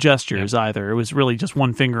trackpads. either. It was really just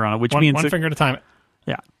one finger on it, which means means one finger at a time.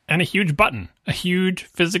 Yeah, and a huge button, a huge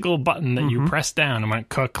physical button that you press down and went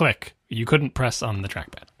click. You couldn't press on the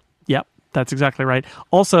trackpad. Yep, that's exactly right.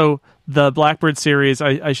 Also, the Blackbird series,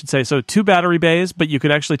 I should say, so 2 battery bays, but you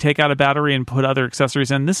could actually take out a battery and put other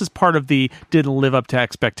accessories in. This is part of the didn't live up to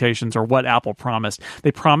expectations, or what Apple promised.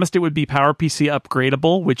 They promised it would be PowerPC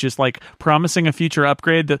upgradable, which is like promising a future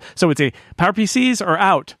upgrade. So it's a PowerPCs are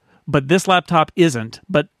out, but this laptop isn't.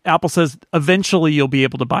 But Apple says eventually you'll be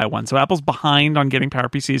able to buy one. So Apple's behind on getting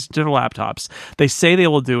PowerPCs to their laptops. They say they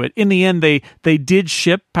will do it. In the end, they did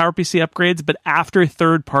ship PowerPC upgrades, but after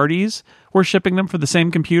third parties were shipping them for the same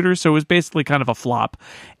computer, so it was basically kind of a flop.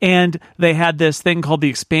 And they had this thing called the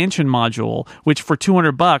expansion module, which for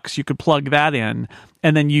 $200 you could plug that in,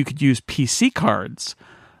 and then you could use PC cards.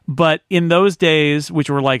 But in those days, which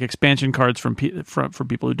were like expansion cards for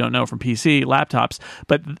people who don't know, from PC laptops,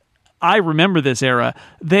 but I remember this era,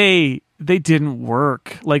 they didn't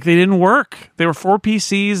work. Like, they didn't work. They were for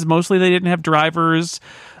PCs. Mostly they didn't have drivers.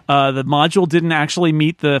 The module didn't actually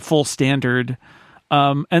meet the full standard.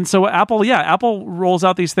 And so Apple rolls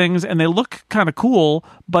out these things, and they look kind of cool,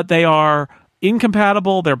 but they are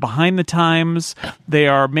incompatible. They're behind the times. They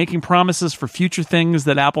are making promises for future things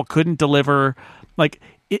that Apple couldn't deliver.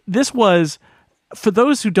 This was, for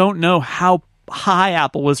those who don't know how high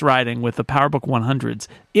Apple was riding with the PowerBook 100s,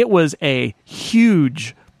 it was a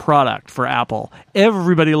huge product for Apple.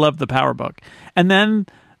 Everybody loved the PowerBook. And then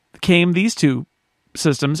came these two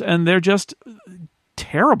systems, and they're just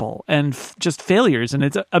terrible and just failures. And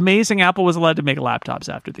it's amazing Apple was allowed to make laptops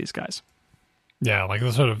after these guys. Yeah, like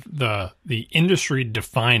the sort of the industry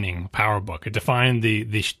defining PowerBook. It defined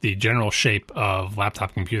the general shape of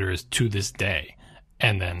laptop computers to this day.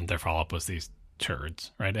 And then their follow up was these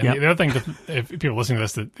turds, right? And the other thing, if people listening to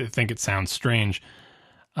this that think it sounds strange,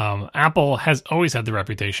 Apple has always had the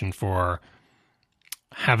reputation for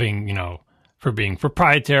having, for being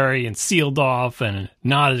proprietary and sealed off and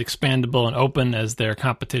not as expandable and open as their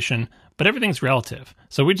competition. But everything's relative.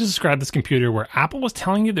 So we just described this computer where Apple was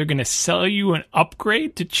telling you they're going to sell you an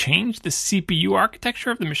upgrade to change the CPU architecture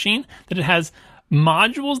of the machine, that it has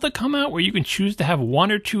modules that come out where you can choose to have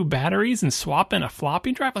 1 or 2 batteries and swap in a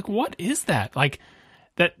floppy drive. Like, what is that? Like,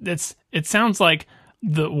 it sounds like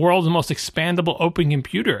the world's most expandable open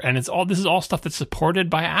computer, and this is all stuff that's supported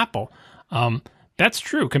by Apple. That's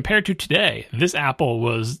true. Compared to today, this Apple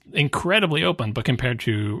was incredibly open, but compared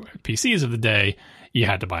to PCs of the day, you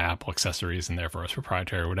had to buy Apple accessories, and therefore it's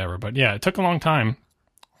proprietary or whatever. But yeah, it took a long time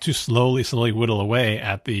to slowly whittle away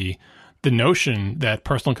at the notion that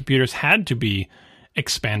personal computers had to be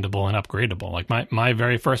expandable and upgradable. Like my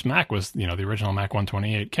very first Mac was, the original Mac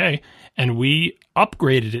 128K, and we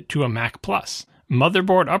upgraded it to a Mac Plus.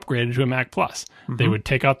 Motherboard upgraded to a Mac Plus. Mm-hmm. They would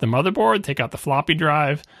take out the motherboard, take out the floppy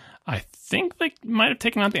drive. I think they might have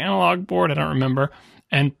taken out the analog board, I don't remember,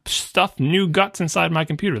 and stuffed new guts inside my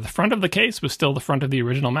computer. The front of the case was still the front of the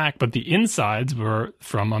original Mac, but the insides were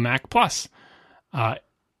from a Mac Plus.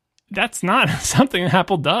 That's not something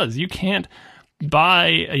Apple does. You can't buy,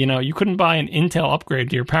 you couldn't buy an Intel upgrade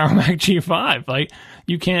to your Power Mac G5. Like,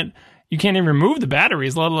 you can't, You can't even remove the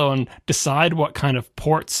batteries, let alone decide what kind of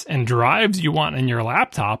ports and drives you want in your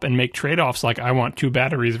laptop and make trade-offs like I want 2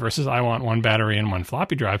 batteries versus I want 1 battery and 1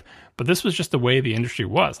 floppy drive. But this was just the way the industry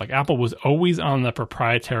was. Like Apple was always on the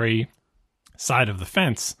proprietary side of the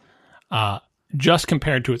fence, just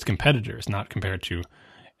compared to its competitors, not compared to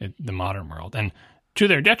the modern world. And to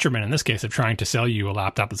their detriment, in this case, of trying to sell you a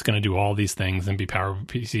laptop that's going to do all these things and be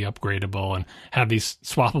PowerPC upgradable and have these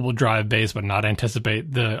swappable drive bays, but not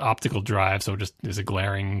anticipate the optical drive. So it just is a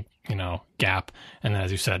glaring, gap. And then, as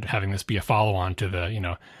you said, having this be a follow-on to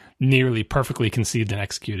the, nearly perfectly conceived and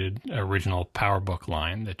executed original PowerBook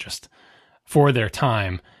line that just, for their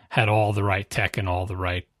time, had all the right tech and all the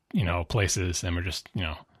right, places, and were just,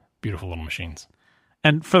 beautiful little machines.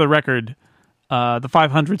 And for the record, the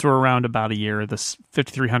 500s were around about a year. The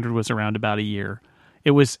 5300 was around about a year.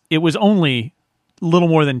 It was only a little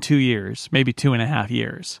more than 2 years, maybe 2.5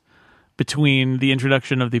 years, between the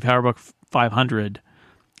introduction of the PowerBook 500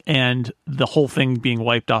 and the whole thing being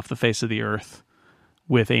wiped off the face of the earth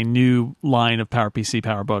with a new line of PowerPC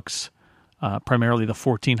PowerBooks, primarily the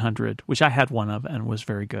 1400, which I had one of and was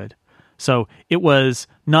very good. So it was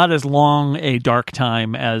not as long a dark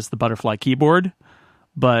time as the Butterfly keyboard,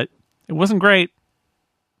 but it wasn't great.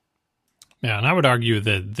 Yeah, and I would argue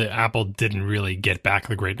that the Apple didn't really get back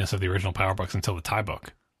the greatness of the original PowerBooks until the TiBook.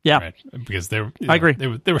 Yeah, right? Because I agree.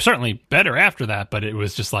 They were certainly better after that, but it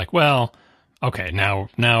was just like, well, okay, now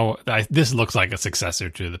this looks like a successor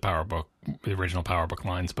to the PowerBook, the original PowerBook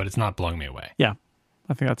lines, but it's not blowing me away. Yeah,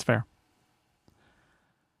 I think that's fair.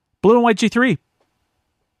 Blue and white G3.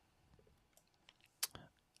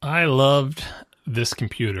 I loved this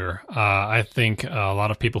computer. I think a lot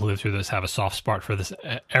of people who live through this have a soft spot for this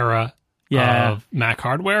era of Mac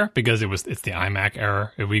hardware because it's the iMac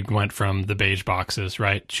era. We went from the beige boxes,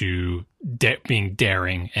 right, to being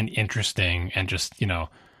daring and interesting and just,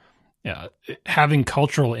 having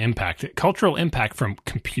cultural impact from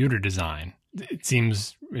computer design. It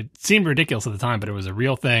seemed ridiculous at the time, but it was a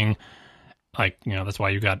real thing. Like, that's why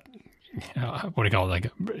you got what do you call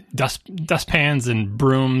it? Like dustpans and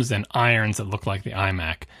brooms and irons that look like the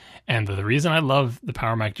iMac. And the reason I love the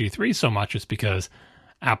Power Mac G3 so much is because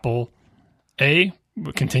Apple, A,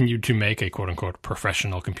 continued to make a quote unquote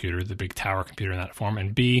professional computer, the big tower computer in that form.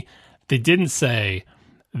 And B, they didn't say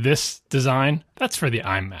this design, that's for the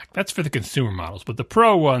iMac. That's for the consumer models. But the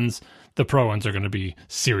pro ones are going to be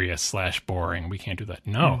serious / boring. We can't do that.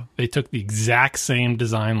 No, They took the exact same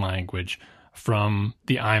design language from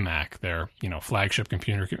the iMac, their flagship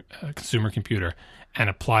consumer computer, and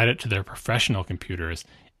applied it to their professional computers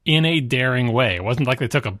in a daring way. It wasn't like they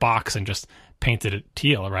took a box and just painted it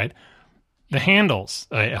teal, right? The handles,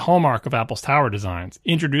 a hallmark of Apple's tower designs,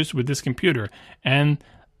 introduced with this computer, and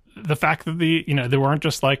the fact that they weren't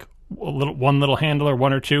just like one little handle or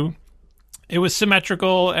one or two. It was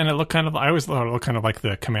symmetrical, and it looked I always thought it looked kind of like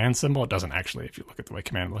the command symbol. It doesn't actually, if you look at the way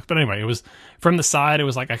command looks. But anyway, it was from the side. It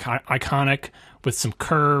was like iconic with some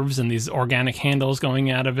curves and these organic handles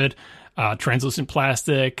going out of it. Translucent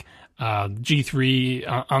plastic,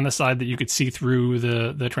 G3 on the side that you could see through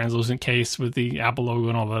the translucent case with the Apple logo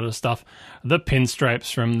and all that other stuff. The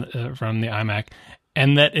pinstripes from the iMac,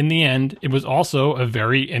 and that in the end, it was also a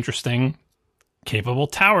very interesting, capable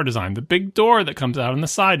tower design. The big door that comes out on the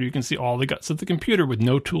side where you can see all the guts of the computer with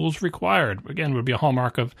no tools required. Again, would be a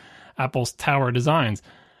hallmark of Apple's tower designs.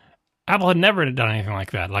 Apple had never done anything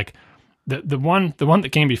like that. Like the one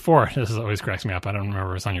that came before, this always cracks me up. I don't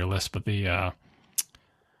remember if it's on your list, but the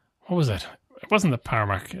what was it? It wasn't the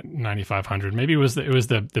PowerMac 9500. Maybe it was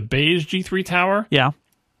the beige G3 tower. Yeah.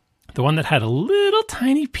 The one that had a little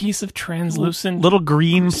tiny piece of translucent... Little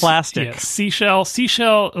green plastic. Yeah,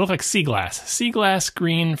 seashell. It looked like sea glass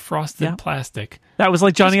green frosted plastic. That was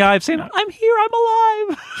like Johnny Ive saying, I'm here, I'm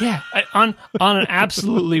alive. Yeah, on an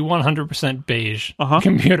absolutely 100% beige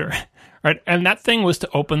computer. Right, and that thing was to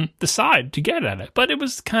open the side to get at it. But it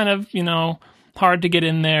was kind of, hard to get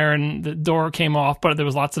in there, and the door came off, but there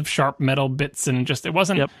was lots of sharp metal bits, and just it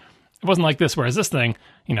wasn't like this, whereas this thing,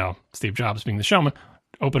 Steve Jobs being the showman,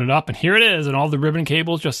 open it up, and here it is, and all the ribbon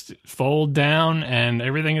cables just fold down, and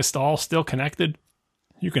everything is all still connected.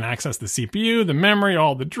 You can access the CPU, the memory,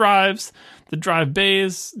 all the drives, the drive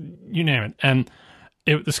bays, you name it. And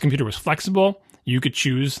this computer was flexible. You could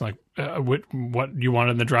choose what you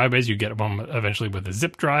wanted in the drive bays. You get one eventually with a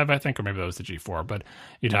zip drive, I think, or maybe that was the G4. But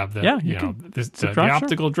you'd have the the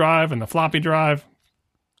optical drive and the floppy drive,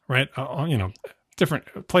 right?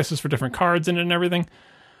 Different places for different cards in it and everything.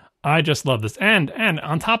 I just love this. And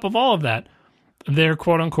on top of all of that, their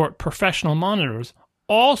quote-unquote professional monitors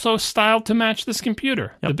also styled to match this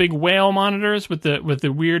computer. Yep. The big whale monitors with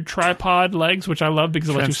the weird tripod legs, which I love because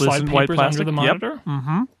it lets you slide papers under the monitor. Yep.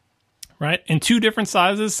 Mm-hmm. Right? In 2 different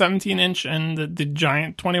sizes, 17-inch and the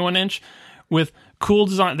giant 21-inch, with cool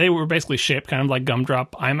design. They were basically shaped kind of like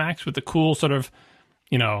gumdrop iMacs with the cool sort of,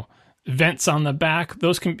 vents on the back.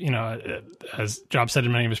 Those can, as Jobs said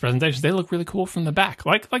in many of his presentations, they look really cool from the back,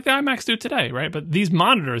 like the iMacs do today, right? But these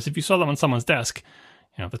monitors, if you saw them on someone's desk,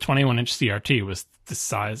 the 21-inch CRT was the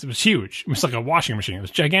size. It was huge. It was like a washing machine. It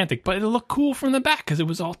was gigantic, but it looked cool from the back because it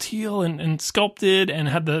was all teal and sculpted and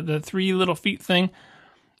had the 3 little feet thing.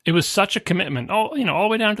 It was such a commitment, all the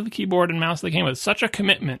way down to the keyboard and mouse they came with. Such a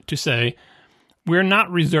commitment to say, we're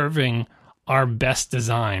not reserving our best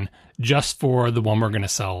design just for the one we're going to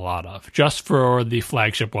sell a lot of, just for the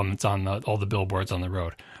flagship one that's on all the billboards on the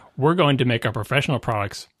road. We're going to make our professional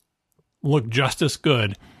products look just as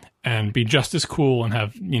good and be just as cool and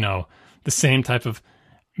have, the same type of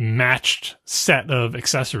matched set of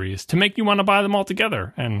accessories to make you want to buy them all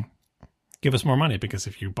together and give us more money, because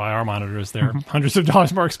if you buy our monitors, they're hundreds of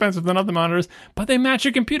dollars more expensive than other monitors, but they match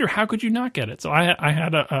your computer. How could you not get it? So I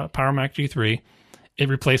had a PowerMac G3. It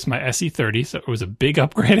replaced my SE30, so it was a big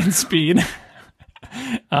upgrade in speed.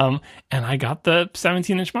 And I got the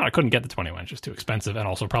 17-inch monitor. I couldn't get the 21-inch, it was too expensive, and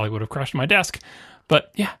also probably would have crushed my desk.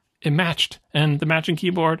 But yeah, it matched. And the matching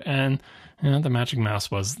keyboard and the matching mouse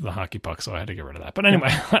was the hockey puck, so I had to get rid of that. But anyway,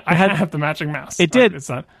 I have the matching mouse. It did. It's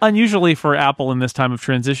not unusually for Apple in this time of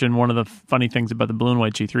transition. One of the funny things about the blue and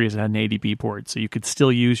white G3 is it had an ADB port, so you could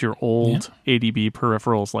still use your old ADB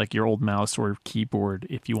peripherals like your old mouse or keyboard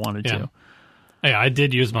if you wanted to. Yeah, I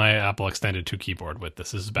did use my Apple Extended 2 keyboard with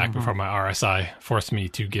this. This is back before my RSI forced me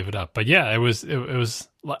to give it up. But yeah, it was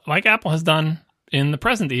like Apple has done in the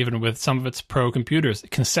present, even with some of its Pro computers,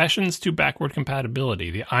 concessions to backward compatibility.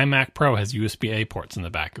 The iMac Pro has USB-A ports in the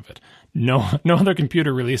back of it. No other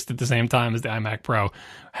computer released at the same time as the iMac Pro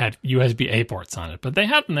had USB-A ports on it. But they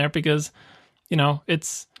had them there because,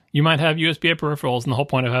 you might have USB-A peripherals, and the whole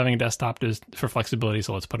point of having a desktop is for flexibility,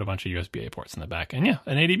 so let's put a bunch of USB-A ports in the back. And yeah,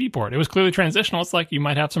 an ADB port. It was clearly transitional. It's like you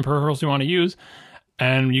might have some peripherals you want to use,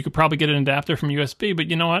 and you could probably get an adapter from USB, but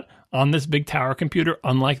you know what? On this big tower computer,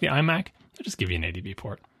 unlike the iMac, they'll just give you an ADB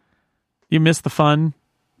port. You miss the fun.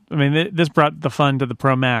 I mean, this brought the fun to the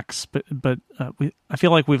Pro Max, but I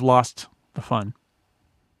feel like we've lost the fun.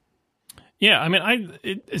 Yeah, I mean,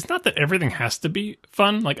 it's not that everything has to be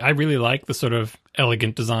fun. Like, I really like the sort of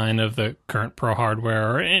elegant design of the current Pro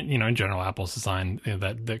hardware, or, in general, Apple's design,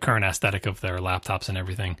 that the current aesthetic of their laptops and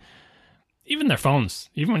everything. Even their phones.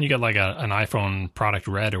 Even when you get like an iPhone product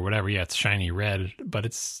red or whatever, yeah, it's shiny red, but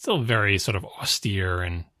it's still very sort of austere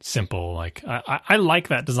and simple. Like, I like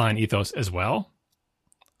that design ethos as well.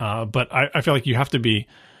 But I feel like you have to be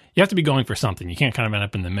going for something. You can't kind of end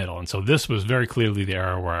up in the middle. And so this was very clearly the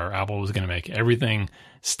era where Apple was going to make everything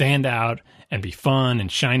stand out and be fun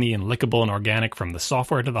and shiny and lickable and organic from the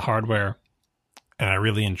software to the hardware. And I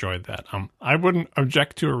really enjoyed that. I wouldn't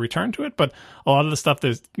object to a return to it, but a lot of the stuff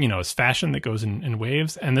is fashion that goes in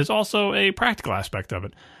waves. And there's also a practical aspect of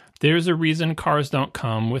it. There's a reason cars don't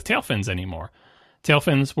come with tail fins anymore. Tail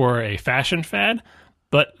fins were a fashion fad,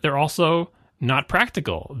 but they're also not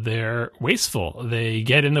practical. They're wasteful. They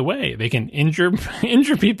get in the way. They can injure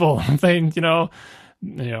people. They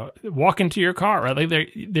walk into your car. Right?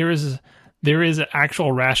 Like there is an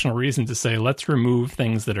actual rational reason to say, let's remove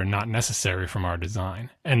things that are not necessary from our design,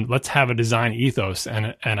 and let's have a design ethos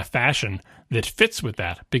and a fashion that fits with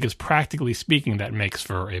that, because practically speaking, that makes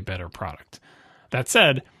for a better product. That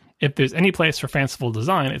said, if there's any place for fanciful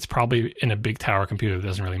design, it's probably in a big tower computer that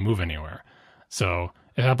doesn't really move anywhere. So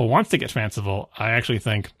if Apple wants to get fanciful, I actually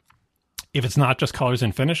think if it's not just colors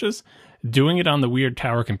and finishes, doing it on the weird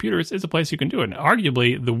tower computers is a place you can do it. And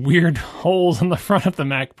arguably, the weird holes in the front of the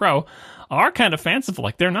Mac Pro are kind of fanciful.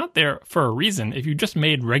 Like, they're not there for a reason. If you just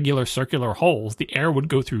made regular circular holes, the air would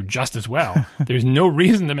go through just as well. There's no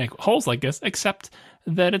reason to make holes like this, except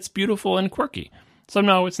that it's beautiful and quirky. So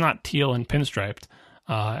no, it's not teal and pinstriped.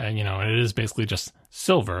 And it is basically just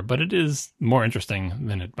silver, but it is more interesting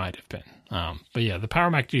than it might have been. But yeah, the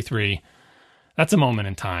PowerMac G3, that's a moment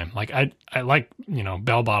in time. Like, I like,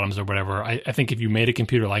 bell bottoms or whatever. I think if you made a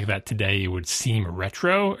computer like that today, it would seem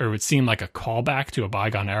retro, or it would seem like a callback to a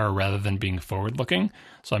bygone era rather than being forward looking.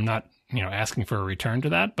 So I'm not, asking for a return to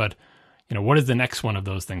that, but what is the next one of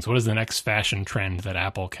those things? What is the next fashion trend that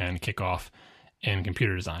Apple can kick off in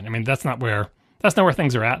computer design? I mean, that's not where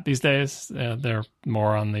things are at these days. They're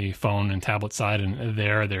more on the phone and tablet side, and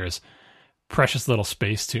there's precious little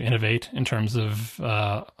space to innovate in terms of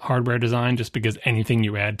hardware design, just because anything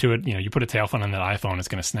you add to it, you put a tail fin on that iPhone, it's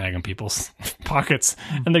going to snag in people's pockets,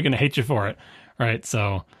 and they're going to hate you for it, right?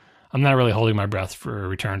 So I'm not really holding my breath for a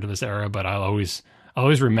return to this era, but I'll always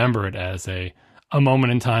remember it as a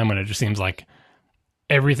moment in time when it just seems like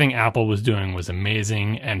everything Apple was doing was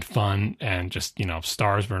amazing and fun, and just,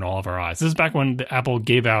 stars were in all of our eyes. This is back when Apple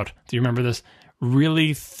gave out, do you remember this?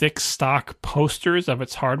 Really thick stock posters of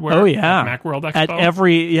its hardware. Oh yeah, at Macworld Expo. At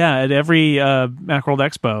every Macworld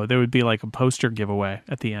Expo, there would be like a poster giveaway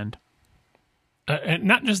at the end. And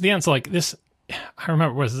not just the end. So like this, I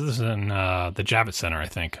remember, this was in the Javits Center, I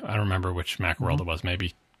think. I don't remember which Macworld it was,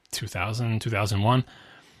 maybe 2000, 2001.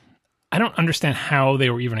 I don't understand how they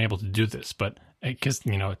were even able to do this, but because,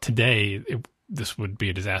 today this would be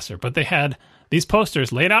a disaster. But they had these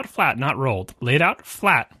posters laid out flat, not rolled, laid out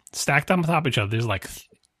flat, stacked on top of each other. There's like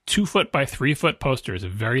 2 foot by 3 foot posters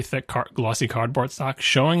of very thick glossy cardboard stock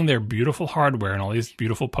showing their beautiful hardware and all these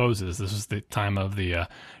beautiful poses. This was the time of the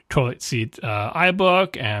toilet seat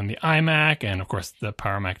iBook and the iMac and, of course, the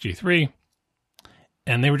Power Mac G3.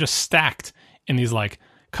 And they were just stacked in these like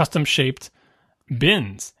custom shaped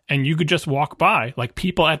bins, and you could just walk by, like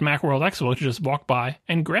people at Macworld Expo could just walk by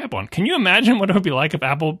and grab one. Can you imagine what it would be like if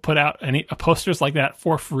Apple put out any posters like that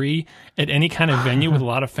for free at any kind of venue with a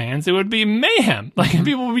lot of fans? It would be mayhem. Like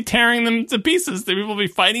people would be tearing them to pieces. People would be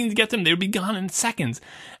fighting to get them. They would be gone in seconds.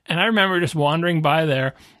 And I remember just wandering by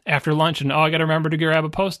there after lunch and, I got to remember to grab a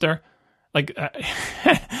poster. Like,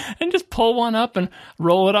 and just pull one up and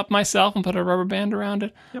roll it up myself and put a rubber band around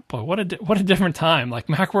it. Yep. Boy, what a different time. Like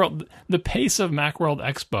Macworld, the pace of Macworld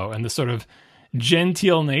Expo and the sort of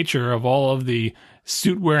genteel nature of all of the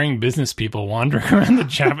suit-wearing business people wandering around the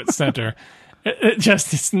Javits Center.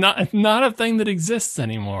 It's not a thing that exists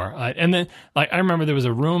anymore. And then, like, I remember there was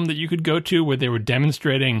a room that you could go to where they were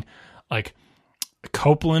demonstrating, like,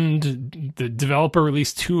 Copeland, the developer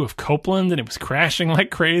released 2 of Copeland, and it was crashing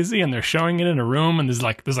like crazy, and they're showing it in a room, and there's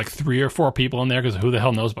like 3 or 4 people in there because who the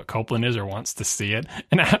hell knows what Copeland is or wants to see it.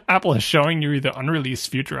 And Apple is showing you the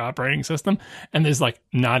unreleased future operating system, and there's like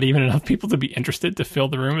not even enough people to be interested to fill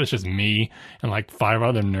the room. It's just me and like 5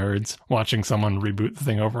 other nerds watching someone reboot the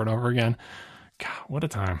thing over and over again. God, what a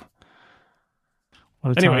time.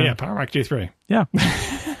 Anyway, yeah, Power Mac G3. Yeah.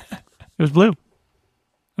 It was blue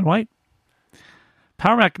and white.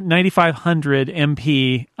 Power Mac 9500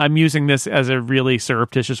 MP, I'm using this as a really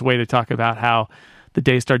surreptitious way to talk about how the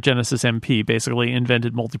Daystar Genesis MP basically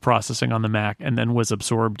invented multiprocessing on the Mac and then was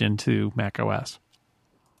absorbed into Mac OS.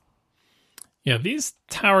 Yeah, these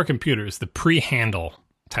tower computers, the pre-handle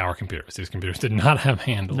tower computers, these computers did not have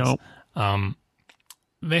handles. Nope.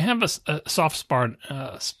 They have a soft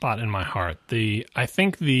spot in my heart. I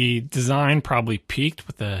think the design probably peaked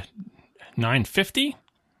with the 950.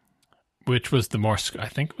 Which was the more, I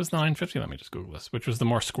think it was the 950. Let me just Google this. Which was the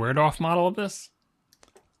more squared off model of this?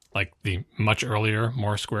 Like the much earlier,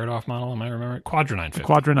 more squared off model. Am I remembering? Quadra 950.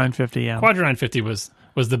 Quadra 950, yeah. Quadra 950 was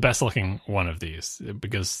the best looking one of these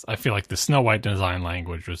because I feel like the Snow White design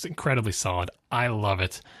language was incredibly solid. I love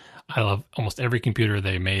it. I love almost every computer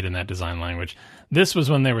they made in that design language. This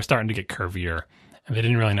was when they were starting to get curvier and they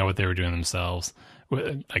didn't really know what they were doing themselves.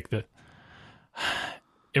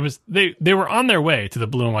 It was they were on their way to the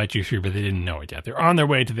blue and white G3, but they didn't know it yet. They were on their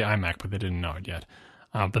way to the iMac, but they didn't know it yet.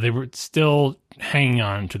 But they were still hanging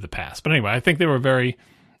on to the past. But anyway, I think they were very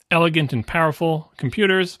elegant and powerful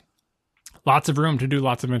computers. Lots of room to do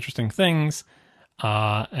lots of interesting things.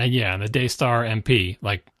 And yeah, the Daystar MP,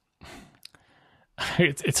 like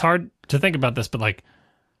it's hard to think about this, but like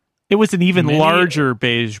it was an even larger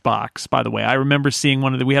beige box, by the way. I remember seeing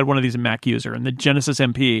we had one of these in Mac User, and the Genesis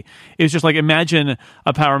MP, it was just like, imagine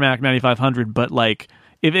a Power Mac 9500, but like,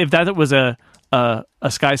 if that was a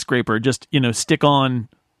skyscraper, just, stick on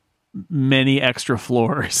many extra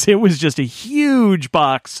floors. It was just a huge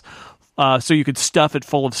box, so you could stuff it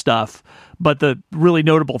full of stuff. But the really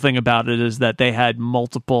notable thing about it is that they had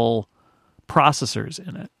multiple processors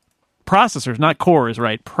in it. Processors, not cores,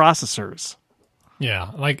 right? Processors.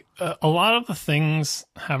 Yeah, like a lot of the things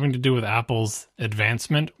having to do with Apple's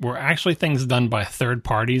advancement were actually things done by third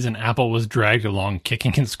parties, and Apple was dragged along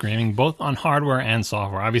kicking and screaming, both on hardware and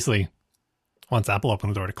software. Obviously, once Apple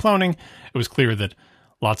opened the door to cloning, it was clear that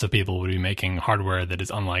lots of people would be making hardware that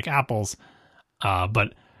is unlike Apple's.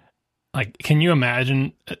 But like, can you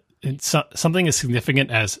imagine something as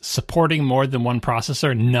significant as supporting more than one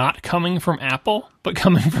processor not coming from Apple, but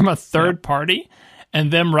coming from a third party? And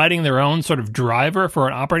them writing their own sort of driver for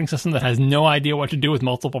an operating system that has no idea what to do with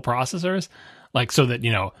multiple processors? like so that,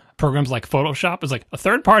 programs like Photoshop is like a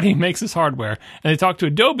third party makes this hardware, and they talk to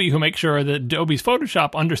Adobe, who makes sure that Adobe's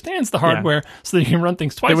Photoshop understands the hardware so that you can run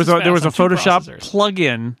things twice as fast. There was a Photoshop processors.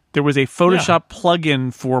 plugin. There was a Photoshop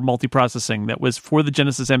plugin for multiprocessing that was for the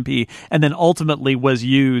Genesis MP, and then ultimately was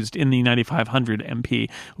used in the 9500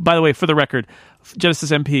 MP. By the way, for the record,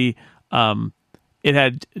 Genesis MP, it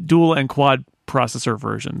had dual and quad processor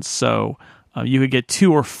versions, so you could get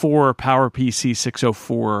 2 or 4 PowerPC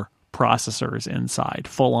 604 processors inside,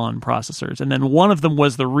 full-on processors. And then one of them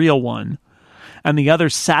was the real one, and the other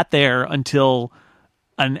sat there until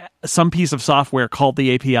some piece of software called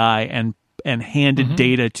the API and handed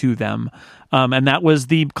data to them. And that was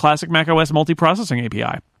the classic macOS multiprocessing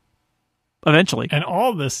API. Eventually. And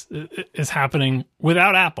all this is happening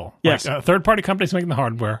without Apple. Yes. Like, a third-party company's making the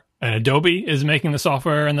hardware, and Adobe is making the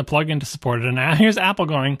software and the plugin to support it. And now here's Apple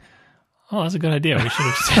going, oh, that's a good idea. We should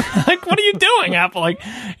have like, what are you doing, Apple? Like,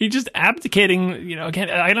 you're just abdicating. Again,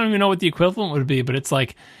 I don't even know what the equivalent would be, but it's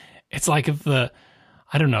like if the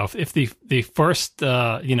first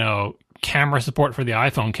camera support for the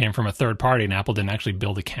iPhone came from a third party and Apple didn't actually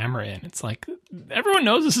build a camera in. It's like everyone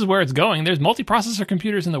knows this is where it's going. There's multiprocessor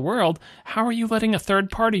computers in the world. How are you letting a third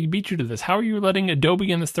party beat you to this? How are you letting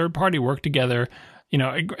Adobe and this third party work together?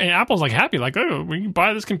 And Apple's like happy, like, oh, we can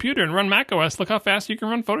buy this computer and run macOS. Look how fast you can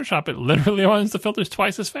run Photoshop. It literally runs the filters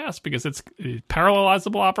twice as fast because it's a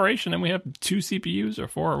parallelizable operation, and we have 2 CPUs or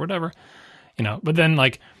 4 or whatever. But then,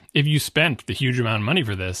 like, if you spent the huge amount of money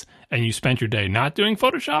for this and you spent your day not doing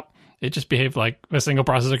Photoshop, it just behaved like a single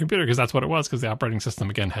processor computer, because that's what it was, because the operating system,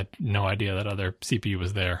 again, had no idea that other CPU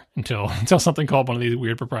was there until something called one of these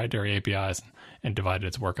weird proprietary APIs and divided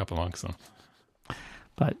its work up amongst them.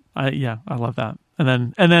 But I love that.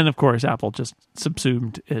 And then of course Apple just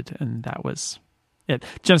subsumed it, and that was it.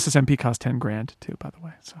 Genesis MP cost $10,000 too, by the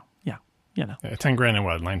way. So yeah, $10,000 in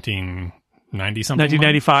what, 1990 something?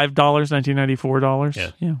 $1995,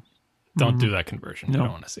 $1994. Yeah. Don't do that conversion. No, you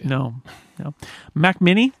don't want to see it. No. Mac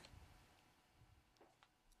Mini.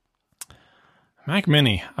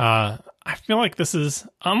 I feel like this is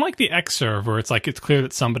unlike the Xserve, where it's like it's clear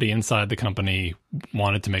that somebody inside the company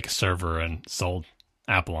wanted to make a server and sold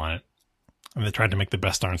Apple on it, and they tried to make the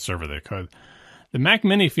best darn server they could. The Mac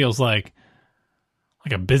Mini feels like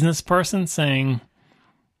a business person saying,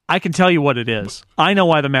 I can tell you what it is. I know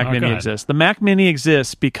why the Mac Mini exists. The Mac Mini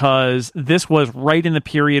exists because this was right in the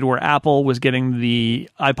period where Apple was getting the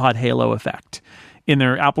iPod Halo effect. In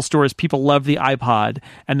their Apple stores, people loved the iPod,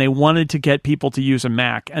 and they wanted to get people to use a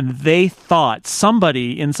Mac. And they thought,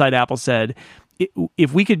 somebody inside Apple said,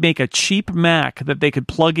 if we could make a cheap Mac that they could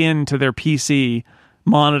plug into their PC,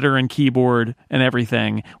 monitor and keyboard and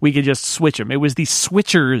everything, we could just switch them. It was the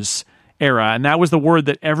switchers era, and that was the word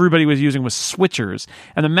that everybody was using, was switchers.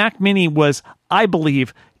 And the Mac Mini was, I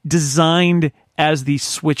believe, designed as the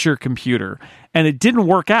switcher computer. And it didn't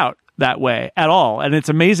work out that way at all. And it's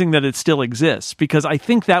amazing that it still exists, because I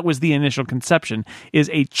think that was the initial conception, is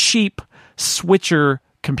a cheap switcher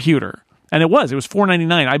computer. And it was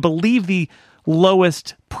 $499. I believe the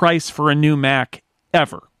lowest price for a new Mac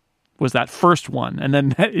ever was that first one, and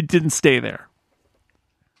then it didn't stay there.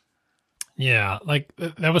 Yeah, like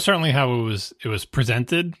that was certainly how it was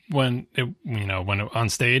presented when on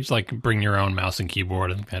stage, like bring your own mouse and keyboard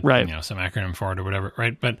and had, right. Some acronym for it or whatever,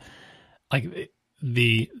 right? But like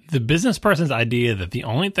the business person's idea that the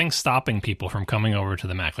only thing stopping people from coming over to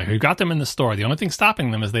the Mac, like we got them in the store, the only thing stopping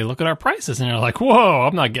them is they look at our prices and they're like, whoa,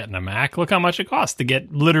 I'm not getting a Mac. Look how much it costs to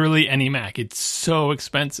get literally any Mac. It's so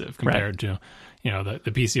expensive compared to, the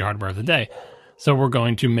PC hardware of the day. So we're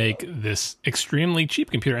going to make this extremely cheap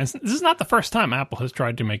computer. And this is not the first time Apple has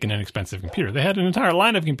tried to make an inexpensive computer. They had an entire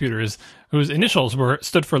line of computers whose initials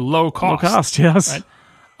stood for low cost. Low cost, yes.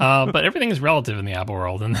 Right? But everything is relative in the Apple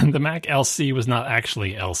world, and then the Mac LC was not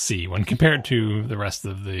actually LC when compared to the rest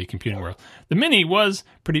of the computing world. The Mini was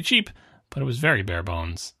pretty cheap, but it was very bare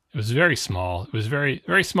bones. It was very small. It was very,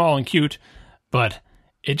 very small and cute, but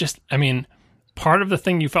it just, part of the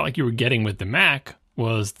thing you felt like you were getting with the Mac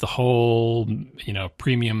was the whole,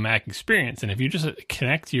 premium Mac experience. And if you just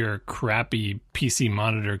connect your crappy PC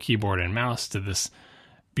monitor, keyboard, and mouse to this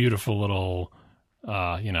beautiful little,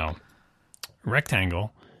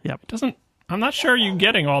 rectangle, yep. I'm not sure you're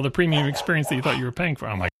getting all the premium experience that you thought you were paying for.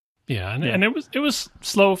 I'm like, and it was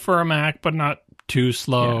slow for a Mac, but not too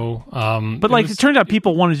slow. Yeah. But it turned out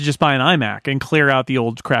people wanted to just buy an iMac and clear out the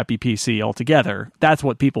old crappy PC altogether. That's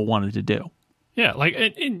what people wanted to do. Yeah, like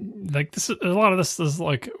this. A lot of this is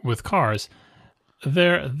like with cars.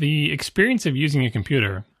 The experience of using a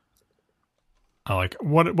computer, like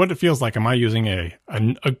what it feels like. Am I using a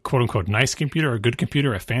quote unquote nice computer, a good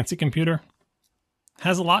computer, a fancy computer?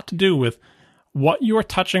 Has a lot to do with what you were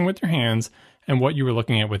touching with your hands and what you were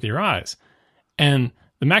looking at with your eyes. And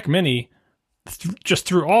the Mac Mini just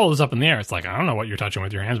threw all those up in the air. It's like, I don't know what you're touching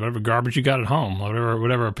with your hands, whatever garbage you got at home,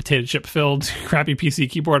 whatever potato chip filled crappy PC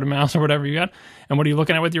keyboard and mouse or whatever you got. And what are you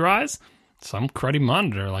looking at with your eyes? Some cruddy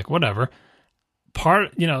monitor, like whatever.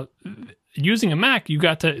 Using a Mac, you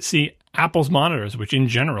got to see Apple's monitors, which in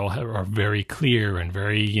general are very clear and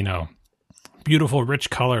very, beautiful,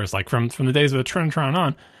 rich colors. Like from the days of the Trinitron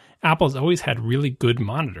on, Apple's always had really good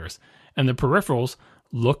monitors, and the peripherals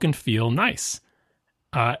look and feel nice.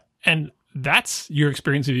 And that's your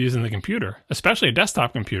experience of using the computer, especially a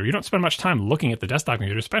desktop computer. You don't spend much time looking at the desktop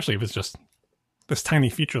computer, especially if it's just this tiny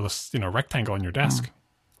featureless, rectangle on your desk.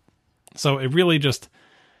 So it really just,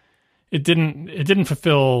 it didn't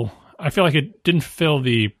fulfill, I feel like it didn't fulfill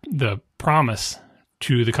the promise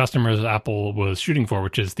to the customers Apple was shooting for,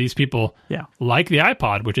 which is these people like the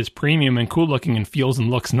iPod, which is premium and cool looking and feels and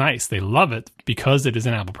looks nice. They love it because it is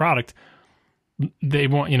an Apple product. They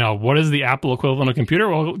want, what is the Apple equivalent of computer?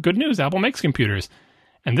 Well, good news, Apple makes computers.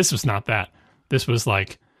 And this was not that. This was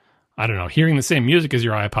like, I don't know, hearing the same music as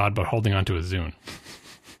your iPod, but holding onto a Zune.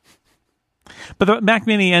 But the Mac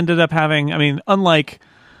Mini ended up having, unlike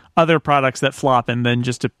other products that flop and then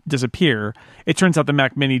just disappear, it turns out the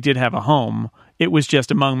Mac Mini did have a home. It was just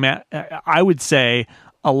among I would say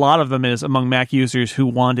a lot of them is among Mac users who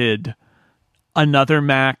wanted another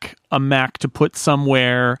Mac, a Mac to put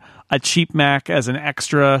somewhere, a cheap Mac as an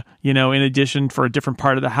extra, in addition for a different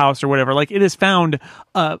part of the house or whatever. Like, it has found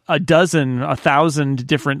a dozen, 1,000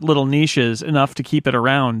 different little niches, enough to keep it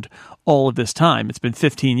around all of this time. It's been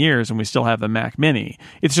 15 years and we still have the Mac Mini.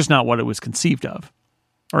 It's just not what it was conceived of.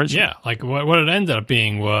 Like what it ended up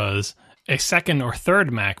being was a second or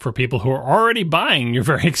third Mac for people who are already buying your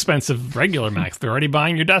very expensive regular Macs. They're already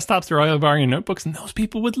buying your desktops, they're already buying your notebooks, and those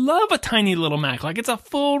people would love a tiny little Mac. Like, it's a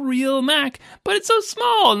full, real Mac, but it's so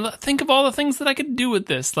small. And think of all the things that I could do with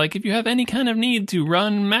this. Like, if you have any kind of need to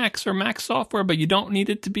run Macs or Mac software, but you don't need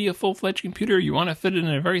it to be a full-fledged computer, you want to fit it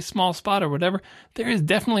in a very small spot or whatever, there is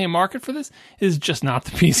definitely a market for this. It is just not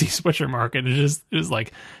the PC switcher market. It is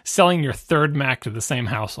like selling your third Mac to the same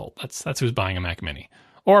household. That's who's buying a Mac Mini.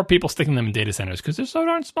 Or people sticking them in data centers because they're so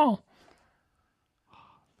darn small.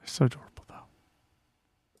 They're so adorable, though.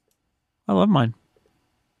 I love mine.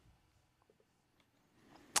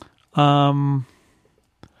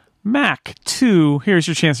 Mac 2. Here's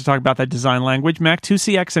your chance to talk about that design language. Mac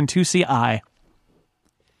 2CX and 2CI.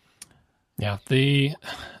 Yeah, the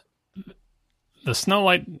Snow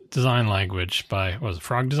White design language by,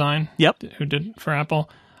 Frog Design? Yep. Who did it for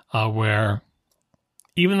Apple, where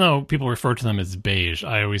even though people refer to them as beige,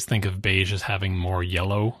 I always think of beige as having more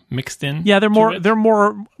yellow mixed in. Yeah, they're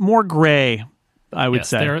more gray, I would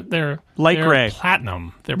say. They're light gray.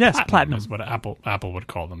 Platinum. Platinum is what Apple would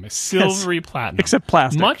call them. A silvery platinum. Except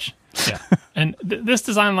plastic. And this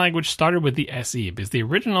design language started with the SE, because the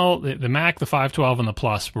original, the Mac, the 512, and the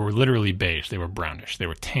Plus were literally beige. They were brownish. They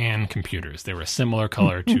were tan computers. They were a similar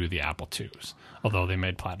color to the Apple IIs, although they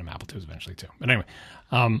made platinum Apple IIs eventually too. But anyway,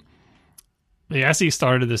 the SE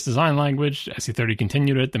started this design language. SE30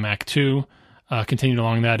 continued it. The Mac 2 continued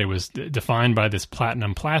along that. It was defined by this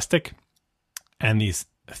platinum plastic and these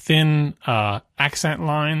thin accent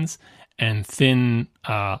lines and thin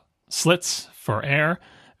slits for air.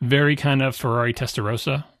 Very kind of Ferrari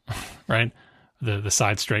Testarossa, right? The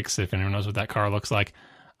side strakes, if anyone knows what that car looks like.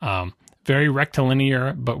 Very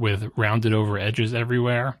rectilinear, but with rounded over edges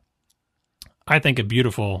everywhere. I think a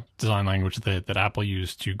beautiful design language that Apple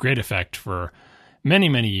used to great effect for many,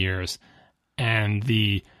 many years. And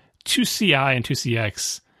the 2CI and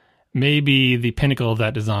 2CX may be the pinnacle of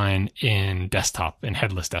that design in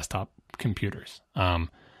headless desktop computers.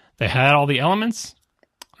 They had all the elements.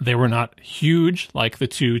 They were not huge like the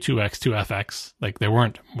 2X, 2FX. Like, they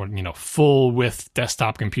weren't, full width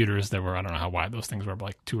desktop computers. They were, I don't know how wide those things were, but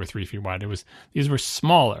like 2 or 3 feet wide. These were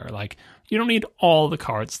smaller. Like, you don't need all the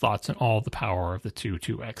card slots and all the power of the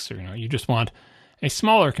 2X. Or, you just want a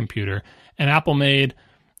smaller computer. And Apple made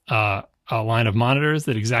a line of monitors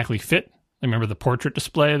that exactly fit. Remember the portrait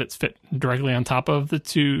display that's fit directly on top of the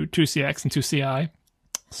 2CX and 2CI?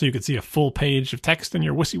 So you could see a full page of text in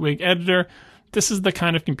your WYSIWYG editor. This is the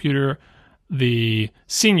kind of computer the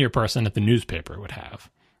senior person at the newspaper would have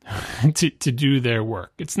to do their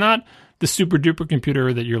work. It's not the super duper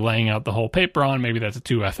computer that you're laying out the whole paper on. Maybe that's a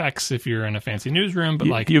 2FX if you're in a fancy newsroom,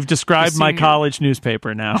 but you've described my college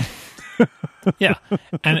newspaper now. Yeah.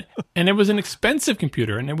 And it was an expensive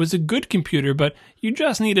computer, and it was a good computer, but you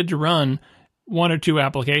just needed to run 1 or 2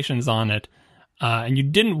 applications on it. And you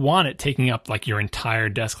didn't want it taking up like your entire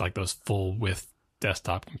desk, like those full width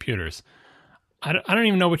desktop computers. I don't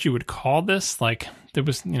even know what you would call this. Like there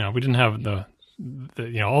was, we didn't have the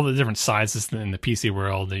all the different sizes in the PC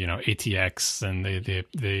world, ATX and the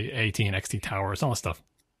AT and XT towers, all that stuff.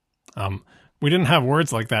 We didn't have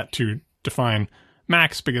words like that to define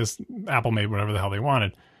Macs because Apple made whatever the hell they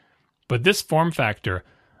wanted. But this form factor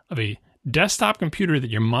of a desktop computer that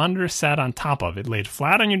your monitor sat on top of, it laid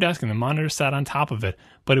flat on your desk and the monitor sat on top of it,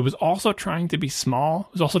 but it was also trying to be small.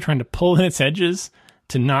 It was also trying to pull in its edges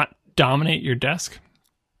to not dominate your desk,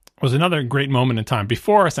 was another great moment in time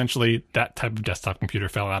before essentially that type of desktop computer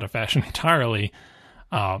fell out of fashion entirely.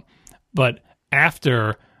 But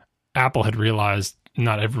after Apple had realized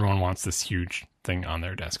not everyone wants this huge thing on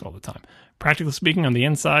their desk all the time. Practically speaking, on the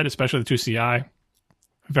inside, especially the 2CI,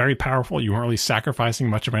 very powerful. You weren't really sacrificing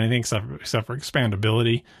much of anything except for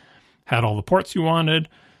expandability. Had all the ports you wanted,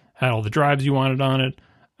 had all the drives you wanted on it,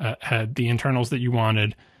 had the internals that you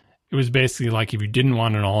wanted. It was basically like if you didn't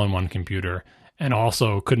want an all-in-one computer and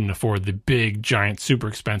also couldn't afford the big, giant, super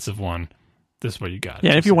expensive one, this is what you got.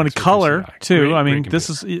 Yeah, if you wanted color, too. I mean, this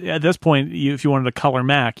is at this point, if you wanted a color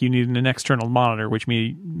Mac, you needed an external monitor, which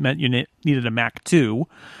meant you needed a Mac 2.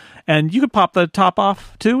 And you could pop the top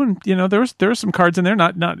off too, and there was some cards in there,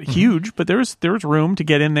 not huge, but there was room to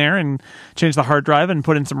get in there and change the hard drive and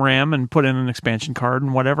put in some RAM and put in an expansion card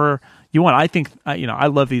and whatever you want. I think I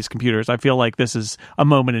love these computers. I feel like this is a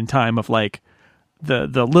moment in time of like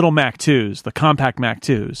the little Mac 2s, the compact Mac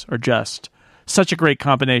 2s are just such a great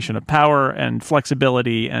combination of power and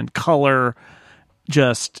flexibility and color.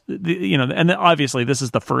 Just and obviously this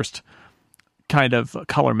is the first kind of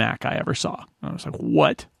color Mac I ever saw. I was like,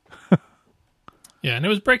 what? Yeah, and it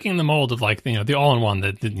was breaking the mold of like the all-in-one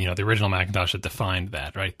that the original Macintosh that defined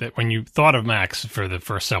that, right? That when you thought of Macs for the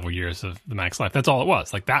first several years of the Mac's life, that's all it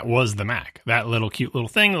was. Like that was the Mac, that little cute little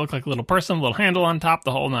thing that looked like a little person, a little handle on top,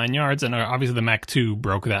 the whole 9 yards. And obviously the Mac 2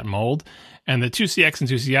 broke that mold, and the 2CX and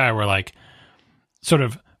 2CI were like sort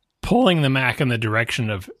of pulling the Mac in the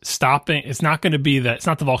direction of stopping. It's not going to be that. It's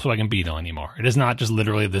not the Volkswagen Beetle anymore. It is not just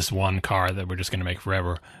literally this one car that we're just going to make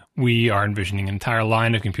forever. We are envisioning an entire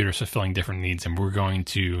line of computers fulfilling different needs, and we're going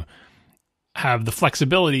to have the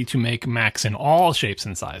flexibility to make Macs in all shapes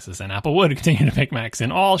and sizes. And Apple would continue to make Macs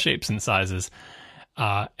in all shapes and sizes.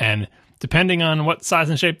 And depending on what size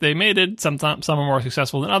and shape they made it, some are more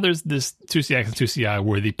successful than others. This 2CX and 2CI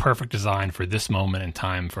were the perfect design for this moment in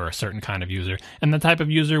time for a certain kind of user. And the type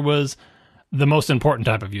of user was the most important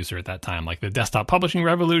type of user at that time. Like the desktop publishing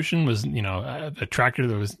revolution was, a tractor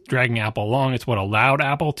that was dragging Apple along. It's what allowed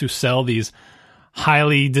Apple to sell these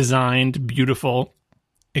highly designed, beautiful,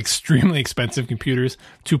 extremely expensive computers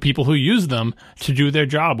to people who use them to do their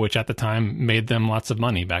job, which at the time made them lots of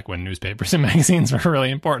money back when newspapers and magazines were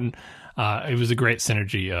really important. It was a great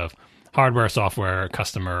synergy of hardware, software,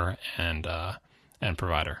 customer, and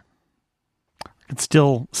provider. I can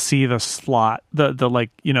still see the slot, the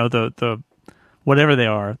whatever they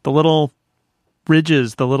are, the little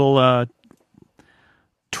ridges, the little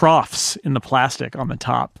troughs in the plastic on the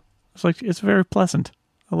top. It's very pleasant.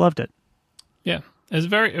 I loved it. Yeah. It was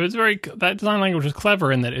very, that design language was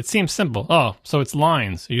clever in that it seems simple. Oh, so it's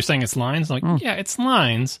lines. You're saying it's lines? Yeah, it's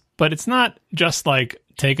lines, but it's not just like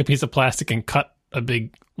take a piece of plastic and cut a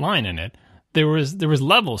big line in it. There was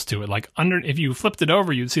levels to it. Like if you flipped it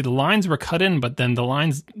over, you'd see the lines were cut in, but then the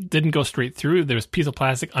lines didn't go straight through. There was a piece of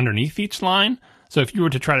plastic underneath each line. So if you were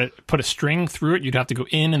to try to put a string through it, you'd have to go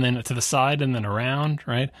in and then to the side and then around,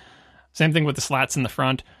 right? Same thing with the slats in the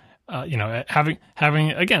front.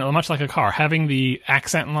 Having again, much like a car, having the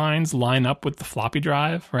accent lines line up with the floppy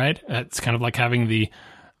drive, right? It's kind of like having the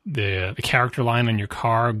character line on your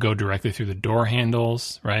car go directly through the door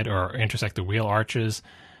handles, right? Or intersect the wheel arches.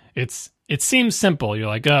 It seems simple. You're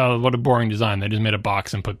like, oh, what a boring design. They just made a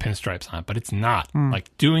box and put pinstripes on it. But it's not.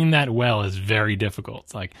 Like, doing that well is very difficult.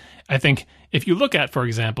 It's like, I think if you look at, for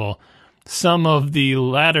example, some of the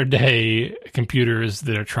latter-day computers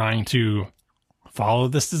that are trying to follow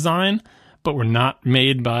this design, but were not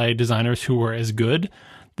made by designers who were as good,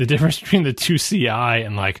 the difference between the 2CI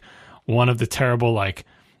and, like, one of the terrible, like,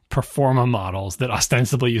 Performa models that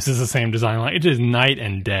ostensibly uses the same design line, it is night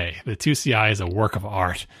and day. The 2CI is a work of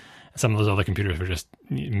art. Some of those other computers were just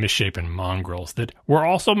misshapen mongrels that were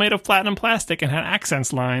also made of platinum plastic and had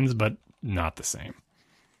accents lines, but not the same.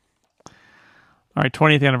 All right,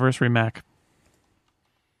 20th anniversary Mac.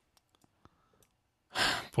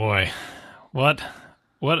 Boy, what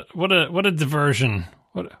a diversion.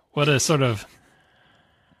 What a sort of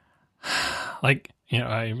like,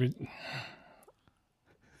 I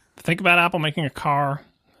think about Apple making a car,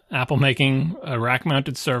 Apple making a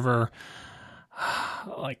rack-mounted server.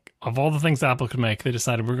 Like, of all the things Apple could make, they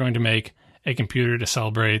decided we're going to make a computer to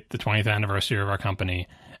celebrate the 20th anniversary of our company,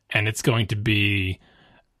 and it's going to be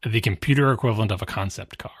the computer equivalent of a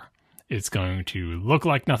concept car. It's going to look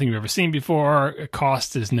like nothing you've ever seen before.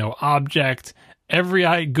 Cost is no object.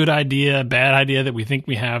 Every good idea, bad idea that we think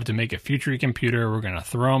we have to make a future computer, we're going to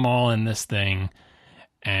throw them all in this thing,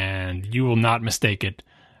 and you will not mistake it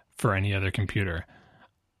for any other computer.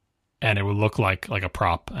 And it will look like a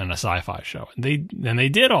prop and a sci-fi show. They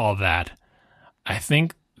did all that. I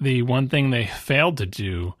think the one thing they failed to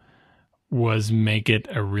do was make it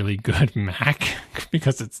a really good Mac,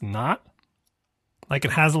 because it's not. Like,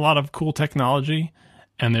 it has a lot of cool technology,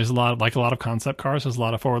 and there's a lot of concept cars, there's a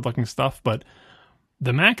lot of forward-looking stuff, but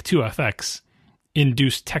the Mac 2FX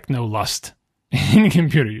induced techno-lust in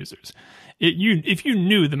computer users. If you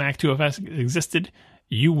knew the Mac 2FX existed,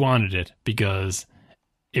 you wanted it because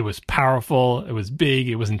it was powerful, it was big,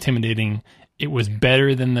 it was intimidating, it was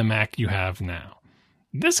better than the Mac you have now.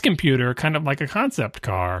 This computer, kind of like a concept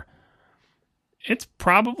car, it's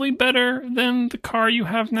probably better than the car you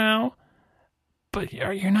have now, but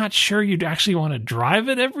you're not sure you'd actually want to drive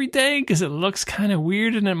it every day because it looks kind of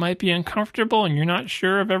weird and it might be uncomfortable, and you're not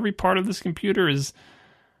sure if every part of this computer is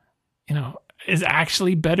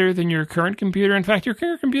actually better than your current computer. In fact, your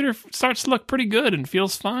current computer starts to look pretty good and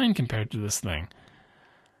feels fine compared to this thing.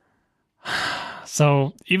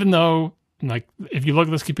 So even though, like, if you look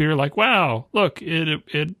at this computer, like, wow, look,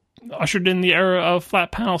 it ushered in the era of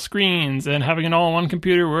flat panel screens and having an all-in-one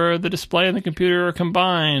computer where the display and the computer are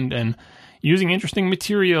combined, and using interesting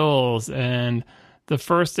materials, and the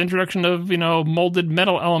first introduction of, molded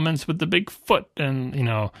metal elements with the big foot, and,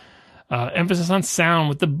 emphasis on sound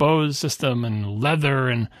with the Bose system and leather.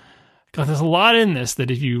 And God, there's a lot in this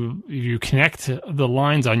that if you connect the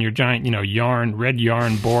lines on your giant, red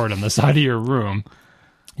yarn board on the side of your room,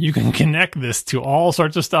 you can connect this to all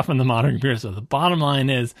sorts of stuff in the modern computer. So the bottom line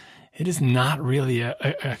is, it is not really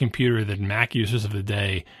a computer that Mac users of the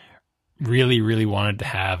day really, really wanted to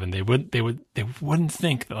have, and they wouldn't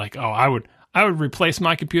think that, like, oh, I would replace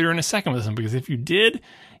my computer in a second with them, because if you did,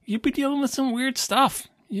 you'd be dealing with some weird stuff.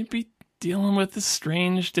 You'd be dealing with this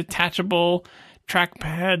strange detachable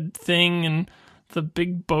trackpad thing, and the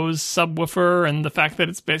big Bose subwoofer, and the fact that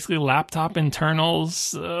it's basically laptop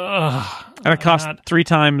internals. And it costs 3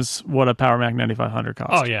 times what a Power Mac 9500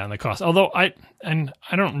 costs. Oh yeah, and the cost. Although I don't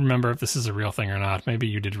remember if this is a real thing or not. Maybe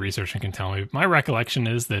you did research and can tell me. My recollection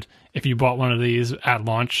is that if you bought one of these at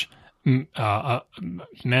launch, a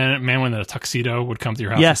man with a tuxedo would come to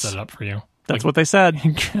your house and set it up for you. That's what they said.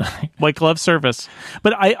 White glove service.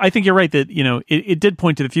 But I think you're right that, it did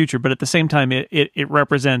point to the future, but at the same time, it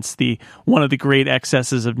represents one of the great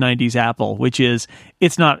excesses of 90s Apple, which is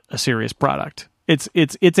it's not a serious product. It's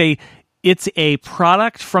a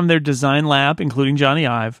product from their design lab, including Johnny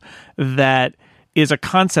Ive, that is a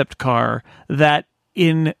concept car that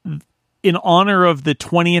in honor of the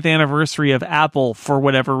 20th anniversary of Apple, for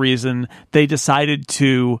whatever reason, they decided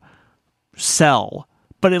to sell.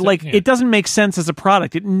 But it doesn't make sense as a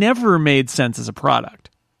product. It never made sense as a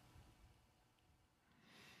product.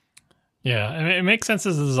 Yeah, I mean, it makes sense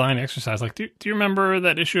as a design exercise. Like, do you remember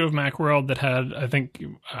that issue of Macworld that had,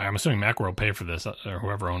 I'm assuming Macworld paid for this, or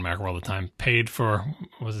whoever owned Macworld at the time, paid for,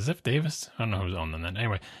 was it Ziff Davis? I don't know who's owned them then.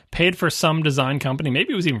 Anyway, paid for some design company,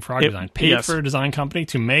 maybe it was even Frog Design, paid for a design company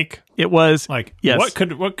to make, it was, like, yes. what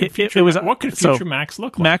could future Macs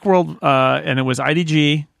look like? Macworld, and it was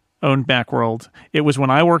IDG owned Macworld. It was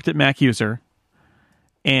when I worked at Mac User,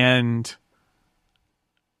 and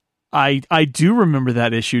I do remember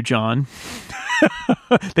that issue, John.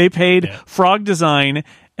 They paid Frog Design.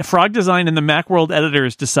 Frog Design and the Macworld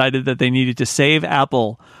editors decided that they needed to save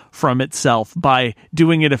Apple from itself by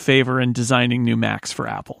doing it a favor and designing new Macs for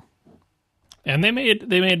Apple. And they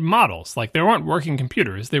made models. Like, they weren't working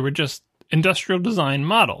computers. They were just industrial design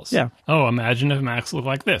models. Yeah. Oh, imagine if Macs looked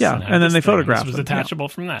like this. Yeah, and then they photographed them. This was detachable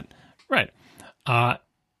from that. Right.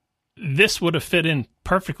 This would have fit in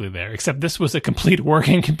perfectly there, except this was a complete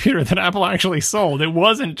working computer that Apple actually sold. It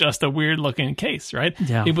wasn't just a weird-looking case, right?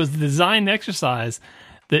 Yeah. It was the design exercise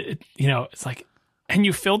that, it's like, and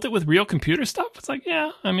you filled it with real computer stuff? It's like,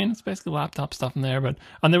 yeah, I mean, it's basically laptop stuff in there,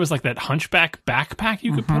 and there was like that Hunchback backpack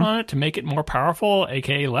you could put on it to make it more powerful,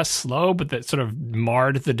 aka less slow, but that sort of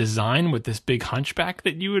marred the design with this big Hunchback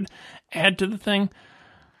that you would add to the thing.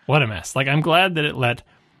 What a mess. Like, I'm glad that it let,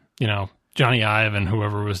 Johnny Ive and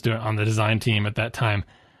whoever was doing on the design team at that time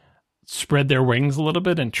spread their wings a little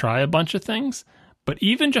bit and try a bunch of things. But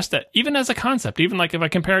even as a concept, even like if I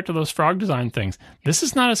compare it to those Frog Design things, this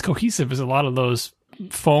is not as cohesive as a lot of those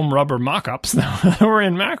foam rubber mock-ups that were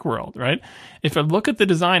in Macworld, right? If I look at the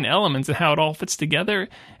design elements and how it all fits together,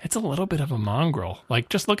 it's a little bit of a mongrel. Like,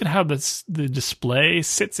 just look at how the display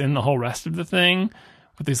sits in the whole rest of the thing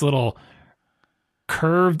with these little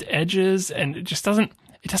curved edges, and it doesn't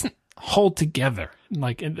hold together.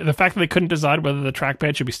 Like, the fact that they couldn't decide whether the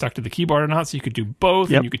trackpad should be stuck to the keyboard or not, so you could do both,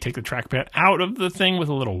 and you could take the trackpad out of the thing with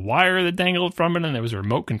a little wire that dangled from it, and there was a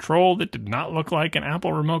remote control that did not look like an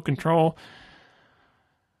Apple remote control.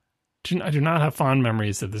 I do not have fond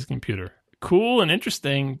memories of this computer. Cool and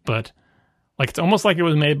interesting, but like, it's almost like it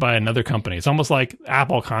was made by another company. It's almost like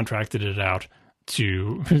Apple contracted it out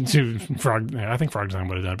to Frog. I think Frog Design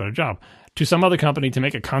would have done a better job, to some other company to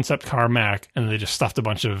make a concept car Mac, and they just stuffed a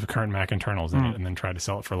bunch of current Mac internals in it and then tried to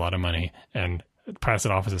sell it for a lot of money and pass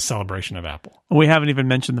it off as a celebration of Apple. We haven't even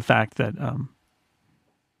mentioned the fact that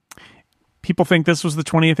people think this was the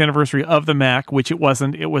 20th anniversary of the Mac, which it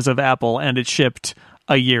wasn't. It was of Apple, and it shipped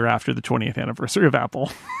a year after the 20th anniversary of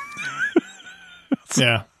Apple.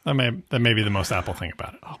 Yeah, that may be the most Apple thing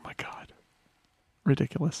about it. Oh my God.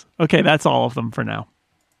 Ridiculous. Okay, that's all of them for now.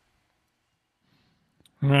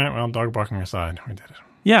 All right, well, dog barking aside, we did it.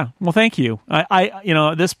 Yeah, well, thank you. I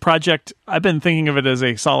this project, I've been thinking of it as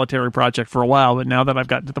a solitary project for a while, but now that I've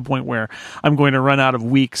gotten to the point where I'm going to run out of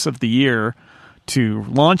weeks of the year to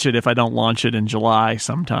launch it, if I don't launch it in July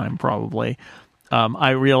sometime, probably,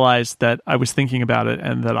 I realized that I was thinking about it,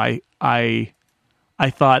 and that I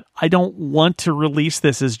thought, I don't want to release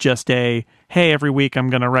this as just hey, every week I'm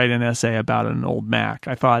going to write an essay about an old Mac.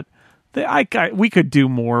 I thought, we could do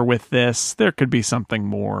more with this. There could be something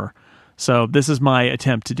more. So this is my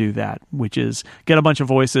attempt to do that, which is get a bunch of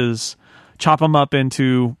voices, chop them up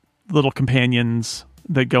into little companions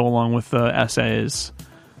that go along with the essays,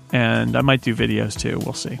 and I might do videos too.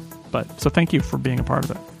 We'll see. So thank you for being a part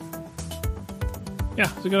of it.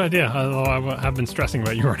 Yeah, it's a good idea, although I have been stressing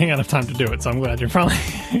about you running out of time to do it, so I'm glad you're finally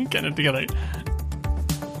getting it together.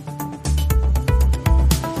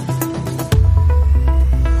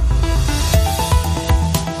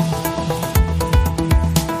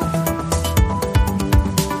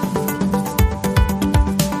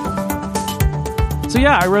 So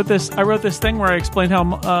yeah, I wrote this thing where I explained how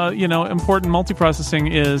important multiprocessing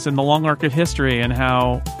is in the long arc of history, and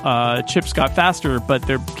how chips got faster, but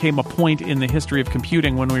there came a point in the history of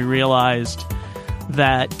computing when we realized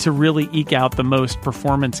that to really eke out the most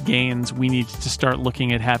performance gains, we needed to start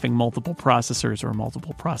looking at having multiple processors or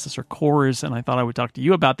multiple processor cores. And I thought I would talk to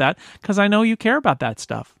you about that because I know you care about that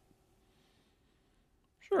stuff.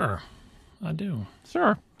 Sure, I do.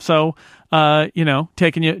 Sure. So,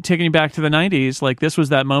 taking you back to the 90s, like, this was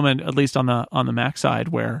that moment, at least on the Mac side,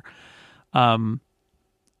 where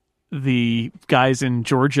the guys in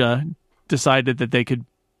Georgia decided that they could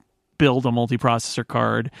build a multiprocessor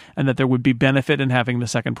card, and that there would be benefit in having the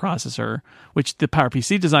second processor, which the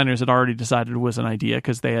PowerPC designers had already decided was an idea,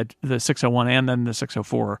 because they had the 601 and then the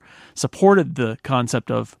 604 supported the concept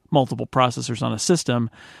of multiple processors on a system.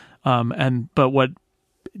 But what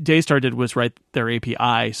Daystar did was write their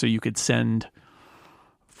API so you could send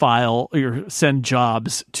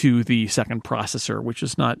jobs to the second processor, which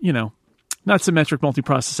is not symmetric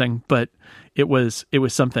multiprocessing, but it was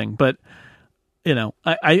something. But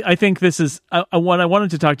I think this is what I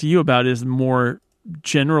wanted to talk to you about is more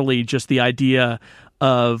generally just the idea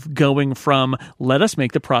of going from let us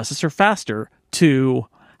make the processor faster to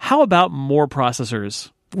how about more processors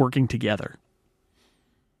working together?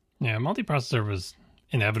 Yeah, multiprocessor was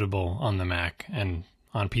inevitable on the Mac and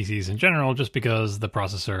on PCs in general, just because the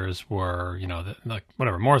processors were,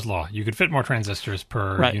 whatever, Moore's law. You could fit more transistors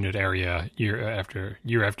per unit area year after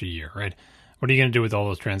year, right? What are you going to do with all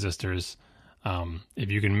those transistors?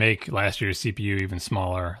 If you can make last year's CPU even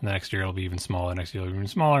smaller, the next year it'll be even smaller, next year it'll be even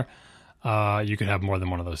smaller, you could have more than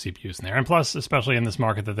one of those CPUs in there. And plus, especially in this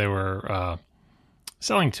market that they were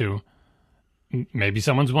selling to, maybe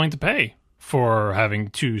someone's willing to pay for having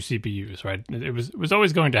two CPUs, right? It was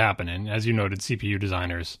always going to happen. And as you noted, CPU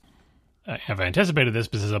designers have anticipated this,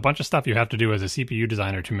 because there's a bunch of stuff you have to do as a CPU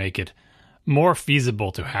designer to make it more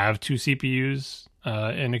feasible to have two CPUs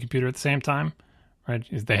in a computer at the same time, right?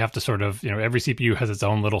 They have to sort of, every CPU has its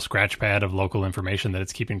own little scratch pad of local information that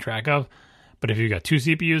it's keeping track of. But if you've got two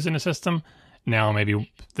CPUs in a system, now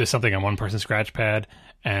maybe there's something on one person's scratch pad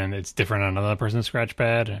and it's different on another person's scratch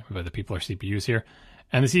pad, but the people are CPUs here.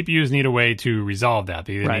 And the CPUs need a way to resolve that.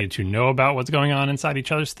 They either need to know about what's going on inside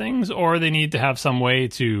each other's things, or they need to have some way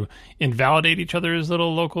to invalidate each other's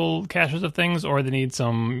little local caches of things, or they need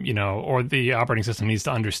some, or the operating system needs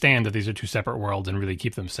to understand that these are two separate worlds and really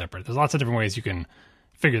keep them separate. There's lots of different ways you can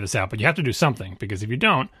figure this out, but you have to do something, because if you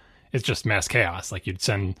don't, it's just mass chaos. Like, you'd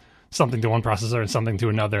send something to one processor and something to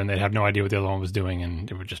another, and they'd have no idea what the other one was doing, and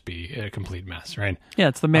it would just be a complete mess, right? Yeah,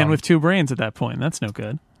 it's the man with two brains at that point. That's no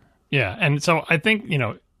good. Yeah, and so I think,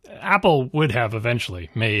 Apple would have eventually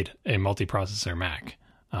made a multiprocessor Mac,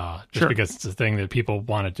 just because it's a thing that people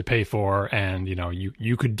wanted to pay for, and,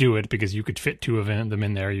 you could do it because you could fit two of them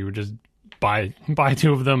in there. You would just buy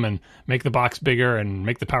two of them and make the box bigger and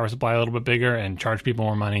make the power supply a little bit bigger and charge people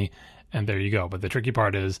more money, and there you go. But the tricky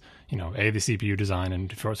part is, A, the CPU design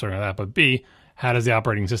and sort of that, but B, how does the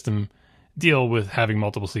operating system deal with having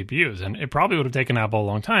multiple CPUs? And it probably would have taken Apple a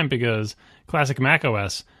long time because classic Mac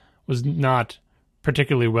OS was not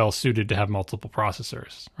particularly well suited to have multiple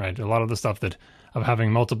processors, right? A lot of the stuff of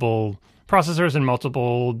having multiple processors and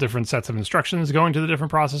multiple different sets of instructions going to the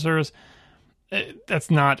different processors,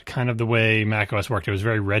 that's not kind of the way macOS worked. It was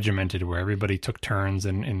very regimented, where everybody took turns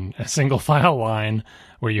in a single file line,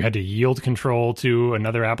 where you had to yield control to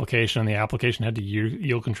another application, and the application had to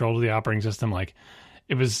yield control to the operating system. Like,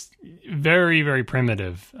 it was very, very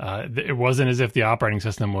primitive. It wasn't as if the operating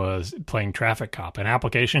system was playing traffic cop. An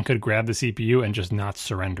application could grab the CPU and just not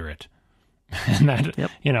surrender it. And that,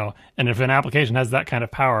 and if an application has that kind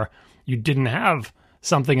of power, you didn't have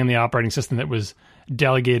something in the operating system that was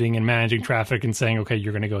delegating and managing traffic and saying, okay,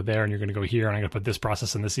 you're going to go there and you're going to go here, and I'm going to put this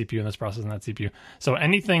process in the CPU and this process in that CPU. So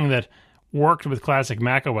anything that worked with classic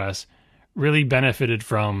macOS really benefited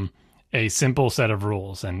from a simple set of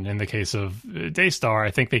rules. And in the case of Daystar,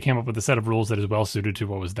 I think they came up with a set of rules that is well suited to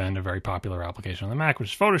what was then a very popular application on the Mac,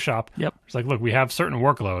 which is Photoshop. Yep. It's like, look, we have certain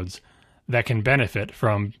workloads that can benefit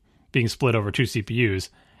from being split over two CPUs.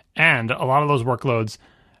 And a lot of those workloads,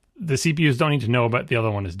 the CPUs don't need to know what the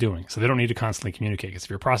other one is doing. So they don't need to constantly communicate. Because if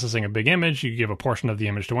you're processing a big image, you give a portion of the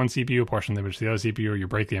image to one CPU, a portion of the image to the other CPU, or you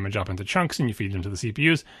break the image up into chunks and you feed them to the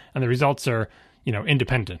CPUs. And the results are,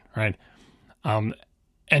 independent, right?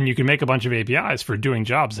 And you can make a bunch of APIs for doing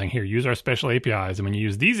jobs, saying, here, use our special APIs. And when you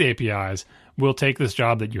use these APIs, we'll take this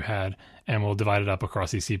job that you had and we'll divide it up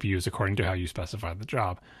across these CPUs according to how you specified the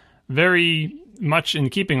job. Very much in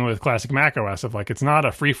keeping with classic macOS of, like, it's not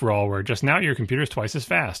a free-for-all where just now your computer's twice as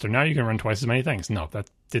fast or now you can run twice as many things. No, that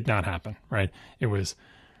did not happen, right? It was,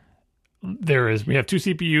 we have two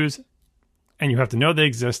CPUs and you have to know they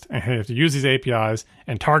exist and you have to use these APIs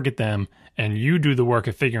and target them, and you do the work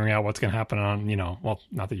of figuring out what's going to happen on,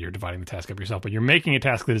 not that you're dividing the task up yourself, but you're making a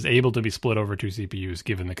task that is able to be split over two CPUs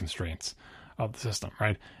given the constraints of the system,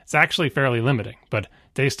 right? It's actually fairly limiting, but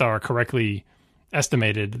Daystar correctly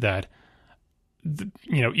estimated that,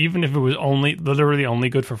 even if it was literally only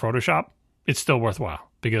good for Photoshop, it's still worthwhile,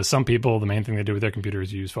 because some people, the main thing they do with their computer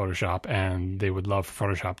is use Photoshop, and they would love for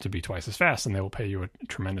Photoshop to be twice as fast, and they will pay you a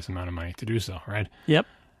tremendous amount of money to do so, right? Yep.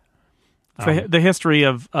 The history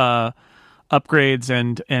of upgrades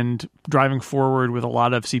and driving forward with a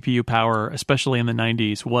lot of CPU power, especially in the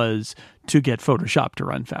 90s, was to get Photoshop to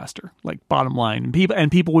run faster. Like, bottom line,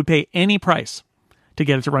 people would pay any price to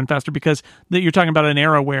get it to run faster, because you're talking about an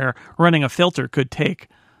era where running a filter could take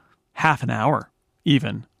half an hour,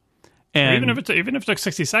 even. And even if it took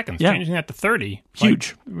 60 seconds, changing that to 30,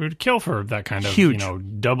 huge. It would kill for that kind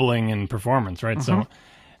of doubling in performance, right? So,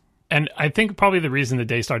 and I think probably the reason that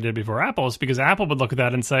Daystar did it before Apple is because Apple would look at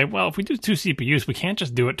that and say, well, if we do two CPUs, we can't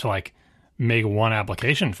just do it to, like, make one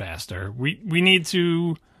application faster. We need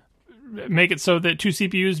to make it so that two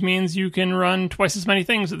CPUs means you can run twice as many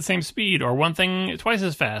things at the same speed, or one thing twice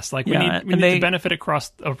as fast. Like, we need to benefit across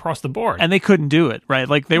the board. And they couldn't do it, right?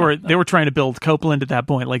 Like, they were trying to build Copeland at that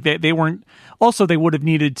point. Like, they weren't. Also, they would have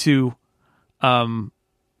needed to.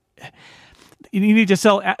 You need to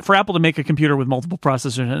sell, for Apple to make a computer with multiple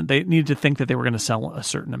processors, they needed to think that they were going to sell a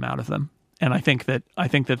certain amount of them. And I think that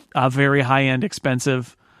a very high end,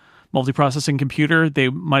 expensive multiprocessing computer, they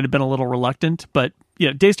might have been a little reluctant, but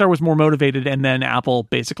yeah, Daystar was more motivated, and then Apple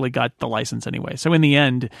basically got the license anyway. So in the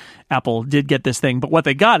end, Apple did get this thing, but what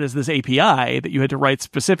they got is this API that you had to write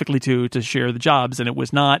specifically to share the jobs, and it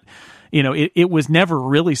was not, it was never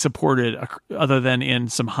really supported other than in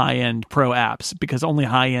some high-end pro apps, because only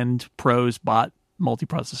high-end pros bought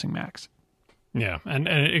multiprocessing Macs. Yeah, and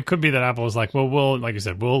it could be that Apple was like, well, like you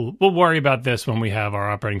said, we'll worry about this when we have our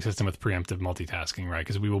operating system with preemptive multitasking, right?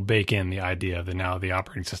 Because we will bake in the idea that now the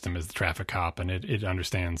operating system is the traffic cop, and it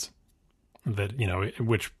understands that,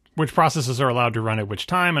 which processes are allowed to run at which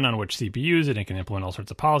time and on which CPUs, and it can implement all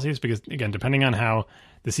sorts of policies. Because, again, depending on how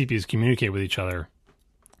the CPUs communicate with each other,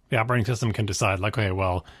 the operating system can decide, like, okay,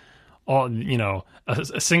 well,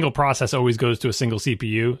 a single process always goes to a single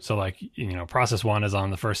CPU. So, like, process one is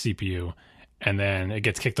on the first CPU. and then it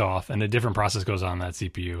gets kicked off, and a different process goes on that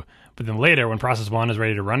CPU. But then later, when process 1 is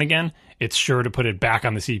ready to run again, it's sure to put it back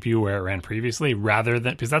on the CPU where it ran previously, rather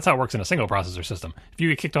than, because that's how it works in a single processor system. If you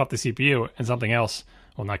get kicked off the CPU and something else,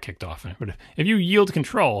 well, not kicked off, but if you yield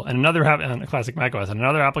control and another in a classic macOS, and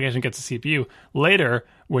another application gets a CPU, later,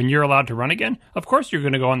 when you're allowed to run again, of course you're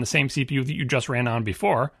going to go on the same CPU that you just ran on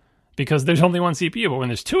before, because there's only one CPU. But when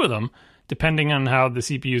there's two of them, depending on how the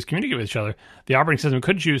CPUs communicate with each other, the operating system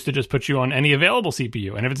could choose to just put you on any available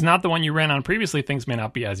CPU. And if it's not the one you ran on previously, things may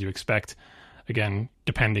not be as you expect. Again,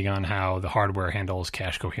 depending on how the hardware handles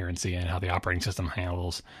cache coherency and how the operating system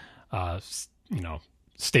handles,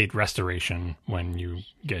 state restoration when you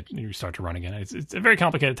start to run again. It's a very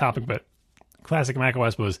complicated topic, but classic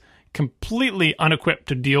macOS was completely unequipped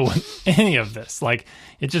to deal with any of this. Like,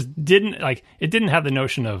 it just didn't have the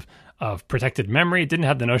notion of protected memory. It didn't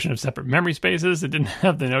have the notion of separate memory spaces. It didn't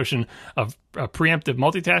have the notion of preemptive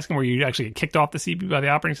multitasking where you actually get kicked off the CPU by the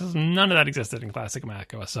operating system. None of that existed in classic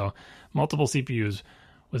macOS. So multiple CPUs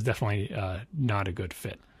was definitely not a good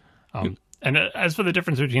fit. And as for the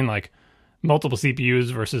difference between like multiple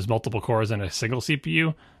CPUs versus multiple cores in a single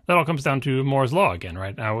CPU, that all comes down to Moore's Law again,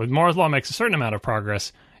 right? Now, with Moore's Law makes a certain amount of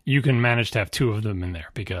progress, you can manage to have two of them in there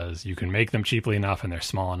because you can make them cheaply enough and they're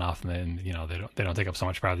small enough, and then they don't take up so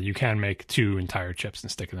much power that you can make two entire chips and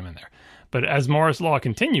stick them in there. But as Moore's Law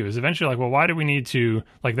continues, eventually, like, well, why do we need to,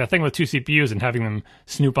 like, that thing with two CPUs and having them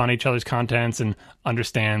snoop on each other's contents and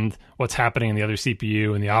understand what's happening in the other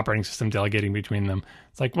CPU and the operating system delegating between them?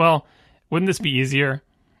 It's like, well, wouldn't this be easier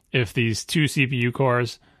if these two CPU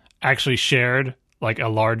cores actually shared like a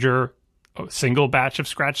larger single batch of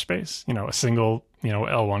scratch space, a single,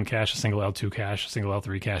 L1 cache, a single L2 cache, a single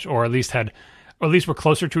L3 cache, or at least were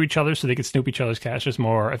closer to each other so they could snoop each other's caches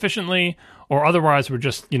more efficiently, or otherwise we're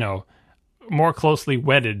just, more closely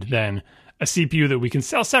wedded than a CPU that we can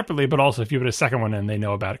sell separately, but also if you put a second one in, they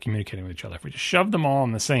know about it communicating with each other. If we just shove them all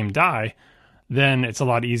on the same die, then it's a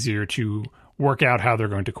lot easier to work out how they're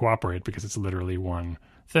going to cooperate because it's literally one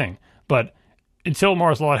thing. But until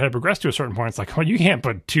Moore's Law had progressed to a certain point, it's like, well, you can't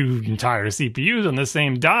put two entire CPUs on the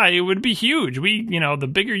same die. It would be huge. The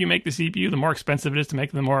bigger you make the CPU, the more expensive it is to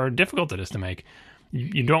make, the more difficult it is to make.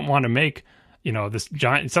 You don't want to make, this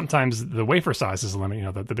giant, sometimes the wafer size is a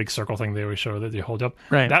limit, the big circle thing they always show that they hold up.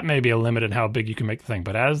 Right. That may be a limit in how big you can make the thing.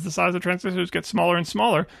 But as the size of transistors gets smaller and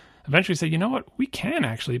smaller, eventually say, you know what, we can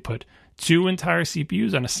actually put two entire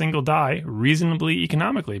CPUs on a single die reasonably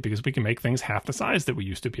economically because we can make things half the size that we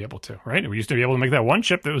used to be able to, right? We used to be able to make that one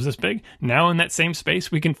chip that was this big. Now in that same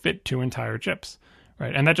space, we can fit two entire chips,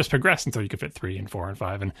 right? And that just progressed until you could fit 3 and 4 and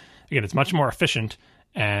 5. And again, it's much more efficient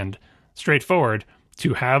and straightforward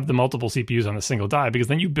to have the multiple CPUs on a single die because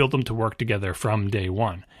then you build them to work together from day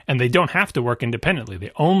one. And they don't have to work independently.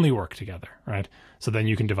 They only work together, right? So then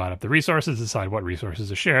you can divide up the resources, decide what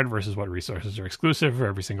resources are shared versus what resources are exclusive for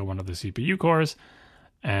every single one of the CPU cores,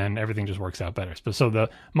 and everything just works out better. So the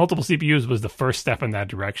multiple CPUs was the first step in that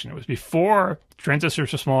direction. It was before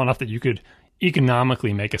transistors were small enough that you could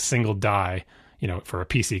economically make a single die, for a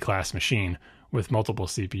PC class machine with multiple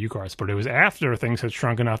CPU cores. But it was after things had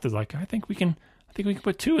shrunk enough that I think we can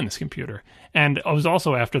put two in this computer. And it was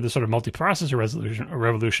also after the sort of multiprocessor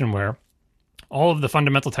revolution where all of the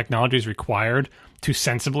fundamental technologies required to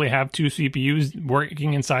sensibly have two CPUs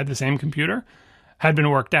working inside the same computer had been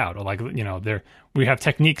worked out. We have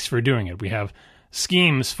techniques for doing it. We have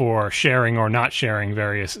schemes for sharing or not sharing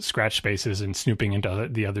various scratch spaces and snooping into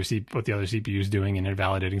what the other CPU is doing and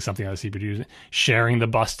invalidating something the other CPU is, sharing the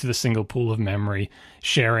bus to the single pool of memory,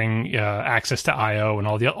 sharing access to I/O and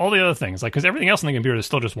all the other things. Because everything else in the computer is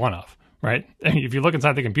still just one of, right? I mean, if you look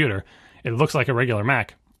inside the computer, it looks like a regular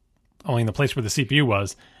Mac. Only in the place where the CPU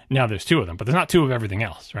was, now there's two of them, but there's not two of everything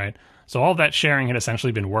else, right? So all that sharing had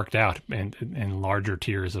essentially been worked out in larger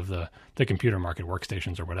tiers of the computer market,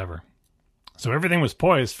 workstations or whatever. So everything was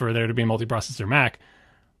poised for there to be a multiprocessor Mac,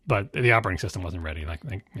 but the operating system wasn't ready.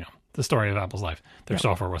 The story of Apple's life. Their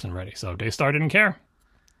software wasn't ready. So Daystar didn't care.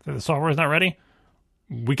 The software is not ready.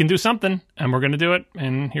 We can do something, and we're going to do it,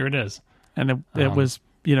 and here it is. And it was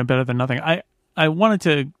better than nothing. I wanted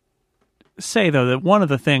to say, though, that one of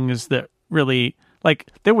the things that really,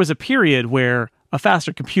 there was a period where a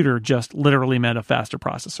faster computer just literally meant a faster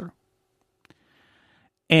processor.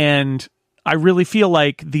 And I really feel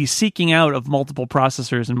like the seeking out of multiple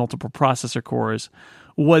processors and multiple processor cores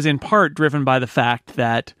was in part driven by the fact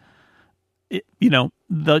that,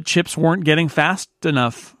 the chips weren't getting fast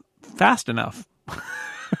enough.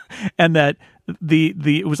 And that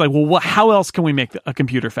it was like, well, how else can we make a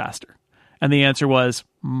computer faster? And the answer was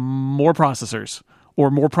more processors or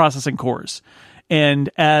more processing cores. And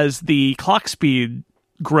as the clock speed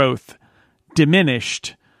growth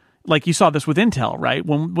diminished. Like you saw this with Intel, right?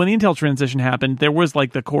 When the Intel transition happened, there was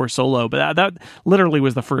like the Core Solo, but that literally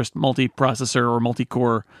was the first multi-processor or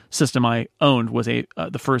multi-core system I owned. Was the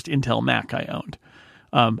first Intel Mac I owned,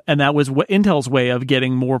 and that was Intel's way of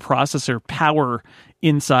getting more processor power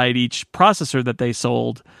inside each processor that they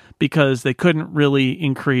sold, because they couldn't really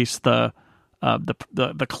increase the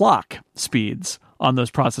clock speeds on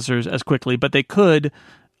those processors as quickly, but they could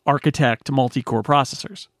architect multi-core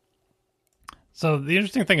processors. So the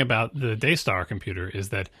interesting thing about the Daystar computer is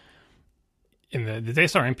that the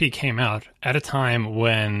Daystar MP came out at a time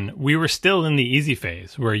when we were still in the easy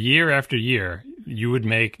phase, where year after year you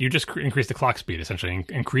just increase the clock speed, essentially,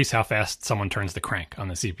 increase how fast someone turns the crank on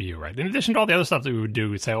the CPU, right? In addition to all the other stuff that we would do,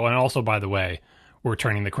 we'd say, oh, and also, by the way, we're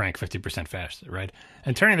turning the crank 50% faster, right?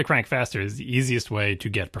 And turning the crank faster is the easiest way to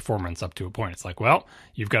get performance up to a point. It's like, well,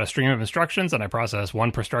 you've got a stream of instructions and I process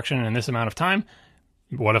one per instruction in this amount of time.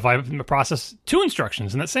 What if I process 2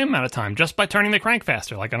 instructions in that same amount of time just by turning the crank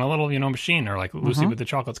faster, like on a little, machine, or like Lucy with the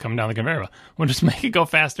chocolates coming down the conveyor belt? We'll just make it go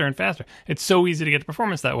faster and faster. It's so easy to get the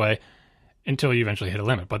performance that way until you eventually hit a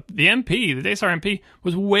limit. But the Daystar MP,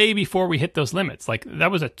 was way before we hit those limits. Like,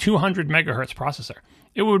 that was a 200 megahertz processor.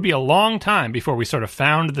 It would be a long time before we sort of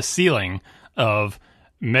found the ceiling of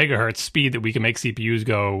megahertz speed that we can make CPUs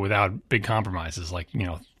go without big compromises, like,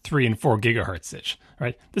 3 and 4 gigahertz ish,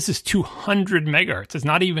 right? This is 200 megahertz. It's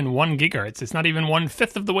not even 1 gigahertz. It's not even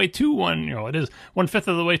 1/5 of the way to it is 1/5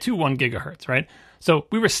 of the way to 1 gigahertz, right? So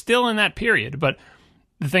we were still in that period. But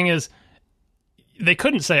the thing is, they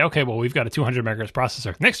couldn't say, okay, well, we've got a 200 megahertz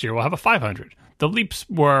processor. Next year we'll have a 500. The leaps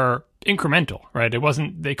were incremental, right?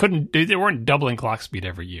 They weren't doubling clock speed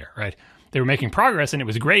every year, right? They were making progress, and it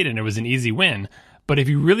was great, and it was an easy win. But if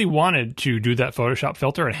you really wanted to do that Photoshop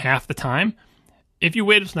filter at half the time, if you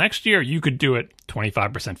waited till next year, you could do it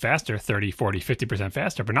 25% faster, 30, 40, 50%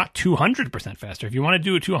 faster, but not 200% faster. If you want to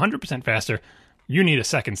do it 200% faster, you need a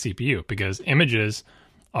second CPU, because images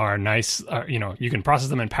are nice. You can process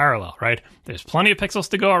them in parallel, right? There's plenty of pixels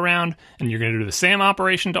to go around, and you're going to do the same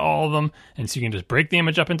operation to all of them. And so you can just break the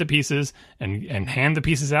image up into pieces and hand the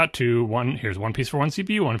pieces out to here's one piece for one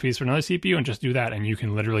CPU, one piece for another CPU, and just do that. And you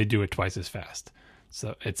can literally do it twice as fast.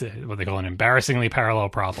 So it's what they call an embarrassingly parallel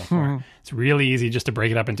problem. It's really easy just to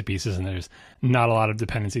break it up into pieces, and there's not a lot of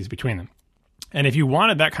dependencies between them. And if you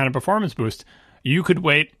wanted that kind of performance boost, you could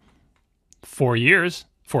wait 4 years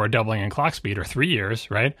for a doubling in clock speed, or 3 years,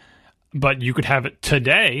 right? But you could have it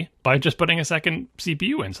today by just putting a second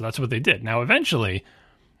CPU in. So that's what they did. Now, eventually,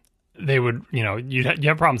 they would, you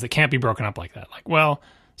have problems that can't be broken up like that. Like, well,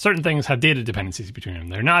 certain things have data dependencies between them.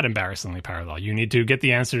 They're not embarrassingly parallel. You need to get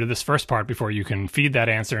the answer to this first part before you can feed that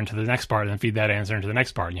answer into the next part, and then feed that answer into the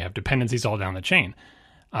next part. And you have dependencies all down the chain.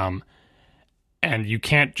 And you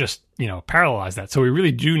can't just, parallelize that. So we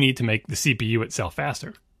really do need to make the CPU itself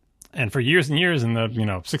faster. And for years and years in the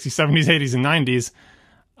 60s, 70s, 80s, and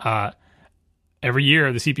 90s, every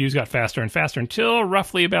year the CPUs got faster and faster until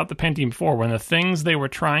roughly about the Pentium 4, when the things they were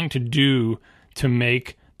trying to do to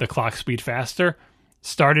make the clock speed faster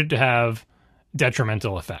started to have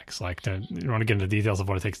detrimental effects. Like, you don't want to get into the details of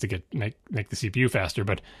what it takes to make the CPU faster,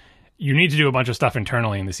 but you need to do a bunch of stuff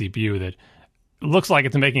internally in the CPU that looks like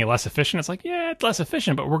it's making it less efficient. It's like, yeah, it's less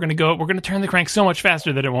efficient, but we're going to turn the crank so much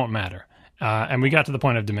faster that it won't matter. And we got to the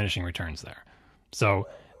point of diminishing returns there. So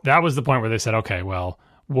that was the point where they said, okay, well,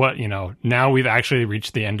 now we've actually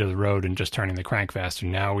reached the end of the road and just turning the crank faster.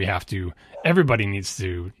 Now everybody needs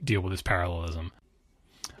to deal with this parallelism.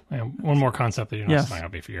 And one more concept that this might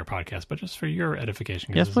not be for your podcast, but just for your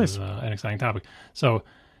edification. Yes, please. This is an exciting topic. So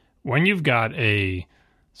when you've got a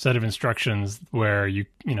set of instructions where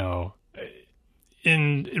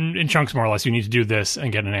in chunks, more or less, you need to do this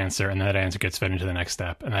and get an answer, and that answer gets fed into the next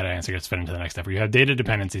step, and that answer gets fed into the next step, where you have data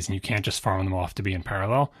dependencies and you can't just farm them off to be in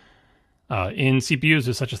parallel. In CPUs,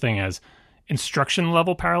 there's such a thing as instruction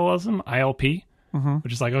level parallelism, ILP,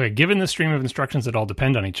 which is like, okay, given the stream of instructions that all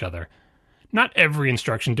depend on each other, not every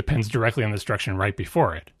instruction depends directly on the instruction right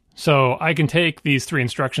before it. So I can take these 3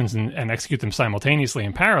 instructions and execute them simultaneously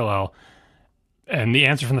in parallel, and the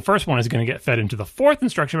answer from the first one is going to get fed into the 4th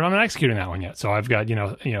instruction, but I'm not executing that one yet. So I've got,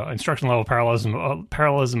 instruction level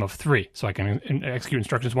parallelism of 3. So I can execute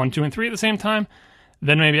instructions 1, 2, and 3 at the same time.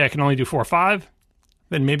 Then maybe I can only do 4, 5.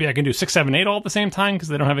 Then maybe I can do 6, 7, 8 all at the same time, because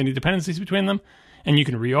they don't have any dependencies between them. And you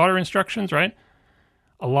can reorder instructions, right?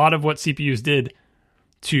 A lot of what CPUs did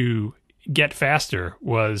to get faster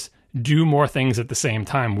was do more things at the same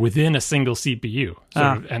time within a single CPU.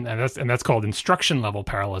 And that's called instruction level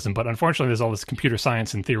parallelism. But unfortunately, there's all this computer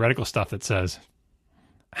science and theoretical stuff that says,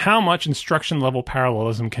 how much instruction level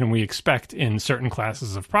parallelism can we expect in certain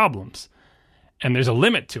classes of problems? And there's a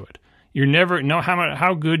limit to it. you're never, no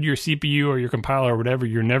how good your CPU or your compiler or whatever,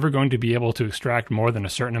 you're never going to be able to extract more than a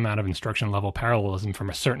certain amount of instruction level parallelism from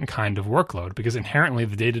a certain kind of workload, because inherently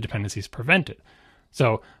the data dependencies prevent it.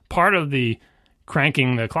 So part of the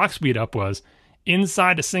cranking the clock speed up was,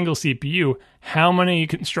 inside a single CPU, how many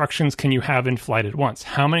instructions can you have in flight at once?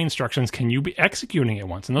 How many instructions can you be executing at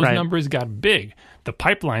once? And those numbers got big. The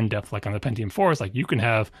pipeline depth, like on the Pentium 4, is like you can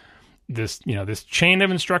have this, this chain of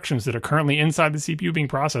instructions that are currently inside the CPU being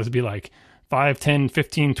processed be like 5, 10,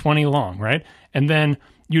 15, 20 long, right? And then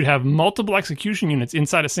you'd have multiple execution units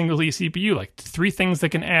inside a single CPU, like 3 things that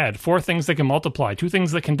can add, 4 things that can multiply, 2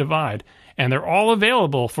 things that can divide, and they're all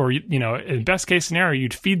available for, in best case scenario,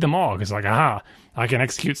 you'd feed them all, because like, aha, I can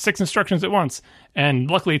execute 6 instructions at once, and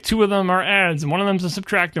luckily 2 of them are adds, and 1 of them's a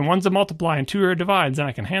subtract, and 1's a multiply, and 2 are divides, and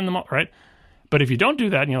I can hand them all, right? But if you don't do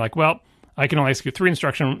that, and you're like, well, I can only execute 3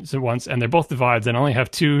 instructions at once, and they're both divides, and I only have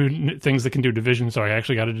 2 things that can do division, so I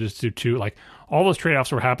actually got to just do 2. Like, all those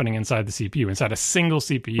trade-offs were happening inside the CPU, inside a single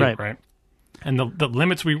CPU, right? And the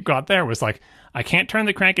limits we got there was like, I can't turn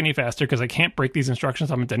the crank any faster because I can't break these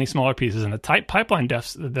instructions up into any smaller pieces. And the tight pipeline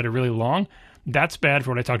depths that are really long, that's bad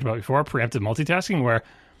for what I talked about before, preemptive multitasking, where,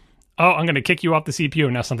 oh, I'm going to kick you off the CPU,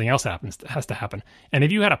 and now something else has to happen. And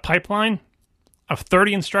if you had a pipeline of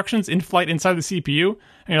 30 instructions in flight inside the CPU,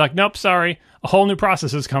 and you're like, nope, sorry, a whole new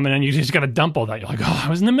process is coming, and you just got to dump all that. You're like, oh, I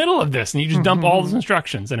was in the middle of this, and you just dump all those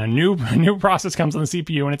instructions, and a new process comes on the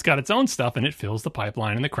CPU, and it's got its own stuff, and it fills the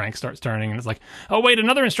pipeline, and the crank starts turning, and it's like, oh, wait,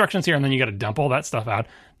 another instruction's here, and then you got to dump all that stuff out.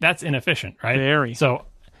 That's inefficient, right? Very. So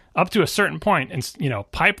up to a certain point,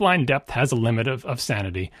 and pipeline depth has a limit of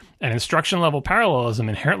sanity, and instruction level parallelism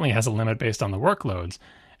inherently has a limit based on the workloads.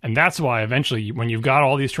 And that's why eventually, when you've got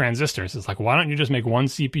all these transistors, it's like, why don't you just make one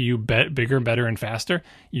CPU bigger, better, and faster?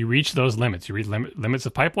 You reach those limits. You reach limits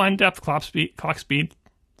of pipeline depth, clock speed,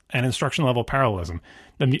 and instruction level parallelism.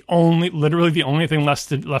 Then literally the only thing left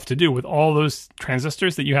to do with all those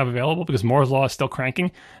transistors that you have available, because Moore's law is still cranking,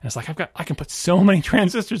 and it's like, I can put so many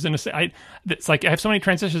transistors in it's like I have so many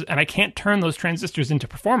transistors, and I can't turn those transistors into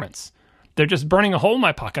performance. They're just burning a hole in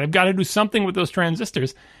my pocket. I've got to do something with those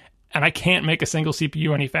transistors. And I can't make a single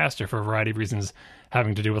CPU any faster for a variety of reasons,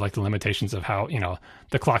 having to do with like the limitations of how,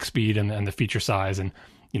 the clock speed and the feature size, and,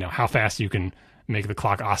 how fast you can make the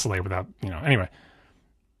clock oscillate without, anyway.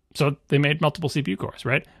 So they made multiple CPU cores,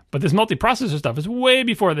 right? But this multiprocessor stuff is way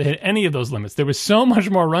before they hit any of those limits. There was so much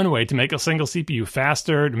more runway to make a single CPU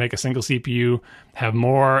faster, to make a single CPU have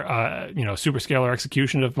more, superscalar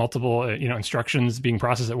execution of multiple, instructions being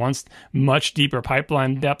processed at once, much deeper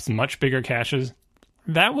pipeline depths, much bigger caches.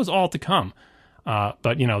 That was all to come.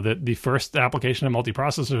 But, the first application of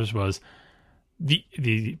multiprocessors was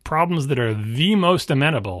the problems that are the most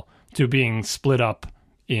amenable to being split up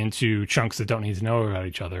into chunks that don't need to know about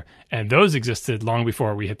each other. And those existed long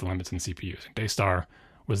before we hit the limits in CPUs. Daystar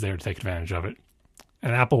was there to take advantage of it.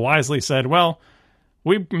 And Apple wisely said, well,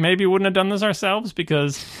 we maybe wouldn't have done this ourselves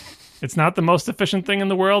because it's not the most efficient thing in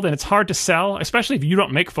the world, and it's hard to sell, especially if you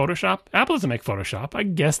don't make Photoshop. Apple doesn't make Photoshop. I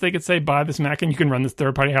guess they could say, buy this Mac and you can run this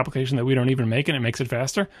third-party application that we don't even make, and it makes it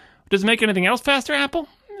faster. Does it make anything else faster, Apple?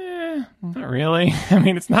 Not really. I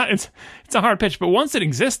mean, it's a hard pitch, but once it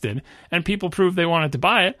existed and people proved they wanted to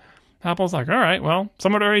buy it, Apple's like, all right, well,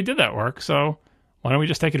 someone already did that work, so why don't we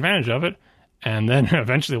just take advantage of it? And then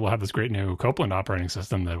eventually we'll have this great new Copeland operating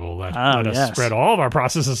system that will let us spread all of our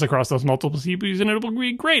processes across those multiple CPUs, and it'll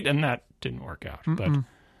be great. And that didn't work out. But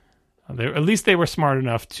at least they were smart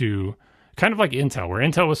enough to, kind of like Intel, where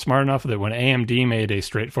Intel was smart enough that when AMD made a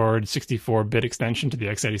straightforward 64-bit extension to the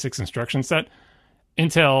x86 instruction set,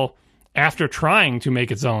 Intel, after trying to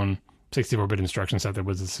make its own 64-bit instruction set that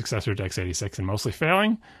was a successor to x86 and mostly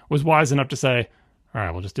failing, was wise enough to say, all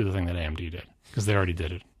right, we'll just do the thing that AMD did, because they already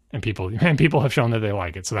did it. And people have shown that they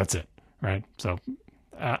like it, so that's it, right? So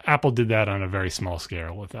Apple did that on a very small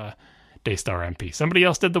scale with Daystar MP. Somebody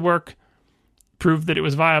else did the work, proved that it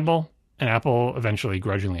was viable, and Apple eventually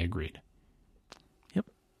grudgingly agreed. Yep.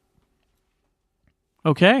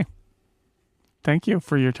 Okay. Thank you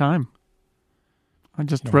for your time. I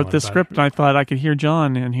just wrote this script, and I thought I could hear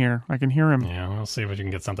John in here. I can hear him. Yeah, we'll see if we can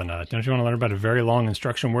get something out of it. Don't you want to learn about a very long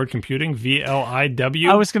instruction word computing? VLIW?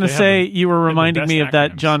 I was going to say, you were reminding me of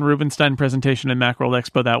that John Rubinstein presentation in Macworld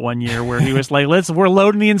Expo that one year where he was like, we're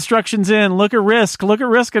loading the instructions in. Look at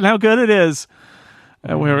RISC and how good it is.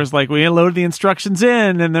 Where it was like, we load the instructions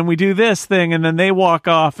in, and then we do this thing, and then they walk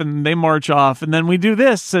off, and they march off, and then we do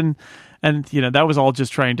this. And that was all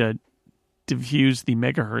just trying to diffuse the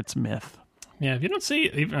megahertz myth. Yeah, if you don't see,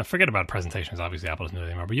 even forget about presentations, obviously Apple doesn't do it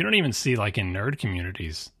anymore, but you don't even see, like in nerd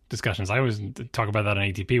communities, discussions. I always talk about that on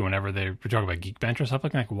ATP whenever they talk about Geekbench or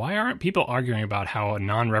something. Like, why aren't people arguing about how a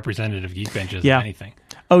non-representative Geekbench is anything?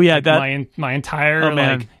 Oh yeah, like my entire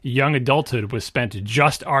like young adulthood was spent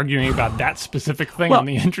just arguing about that specific thing on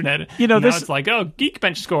the internet. Now it's like, oh,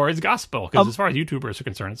 Geekbench score is gospel because as far as YouTubers are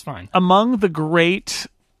concerned, it's fine. Among the great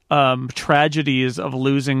tragedies of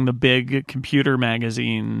losing the big computer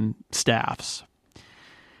magazine staffs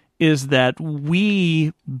is that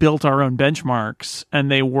we built our own benchmarks,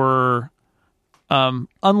 and they were,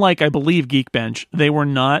 unlike, I believe, Geekbench, they were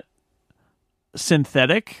not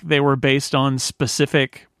synthetic. They were based on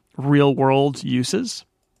specific real-world uses.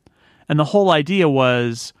 And the whole idea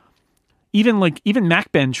was, even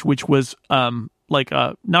MacBench, which was not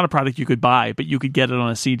a product you could buy, but you could get it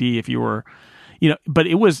on a CD if you were, but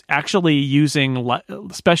it was actually using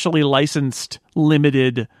specially licensed,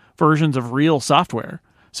 limited versions of real software.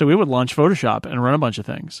 So it would launch Photoshop and run a bunch of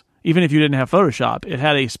things. Even if you didn't have Photoshop, it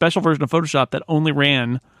had a special version of Photoshop that only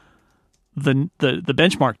ran the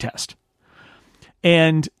benchmark test.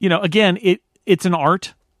 And, again, it's an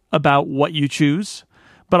art about what you choose.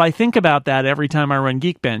 But I think about that every time I run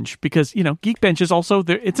Geekbench because, Geekbench is also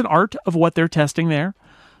it's an art of what they're testing there.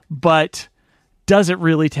 But does it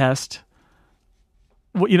really test?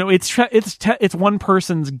 It's one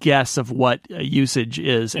person's guess of what usage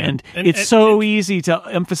is, and it's so easy to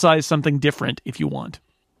emphasize something different if you want.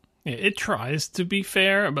 It tries to be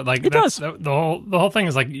fair, but it does. The whole thing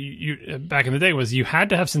is you back in the day was you had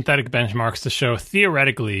to have synthetic benchmarks to show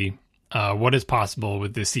theoretically what is possible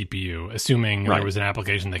with the CPU, assuming there was an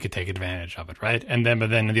application that could take advantage of it, right? But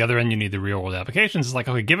then at the other end, you need the real world applications. It's like,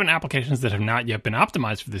 okay, given applications that have not yet been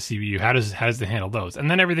optimized for the CPU, how does it handle those?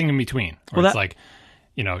 And then everything in between. It's like,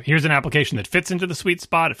 here's an application that fits into the sweet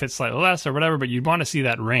spot. It fits slightly less or whatever, but you'd want to see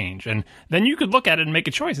that range. And then you could look at it and make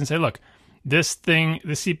a choice and say, look, the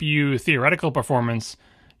CPU theoretical performance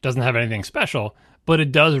doesn't have anything special, but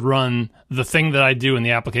it does run the thing that I do in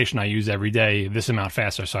the application I use every day this amount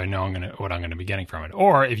faster, so I know what I'm going to be getting from it.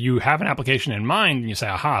 Or if you have an application in mind and you say,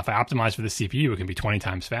 aha, if I optimize for the CPU, it can be 20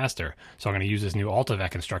 times faster. So I'm going to use this new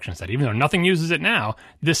AltiVec instruction set. Even though nothing uses it now,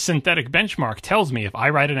 this synthetic benchmark tells me if I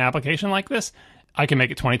write an application like this, I can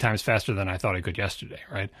make it 20 times faster than I thought I could yesterday,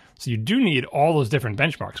 right? So you do need all those different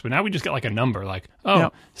benchmarks, but now we just get like a number, like,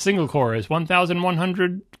 single core is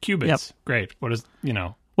 1,100 qubits. Yep. Great. What is,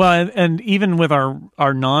 Well, and even with our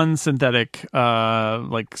non-synthetic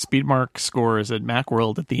SpeedMark scores at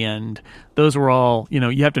Macworld at the end, those were all,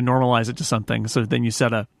 you have to normalize it to something. So then you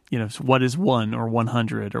set what is 1 or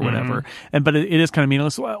 100 or whatever. But it is kind of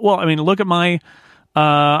meaningless. Well, I mean, look at my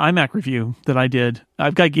iMac review that I did.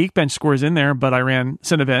 I've got Geekbench scores in there, but I ran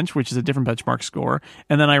Cinebench, which is a different benchmark score,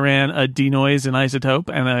 and then I ran a denoise in Isotope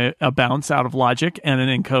and a bounce out of Logic and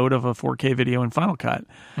an encode of a 4K video in Final Cut.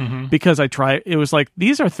 Because it was like,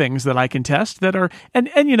 these are things that I can test that are, and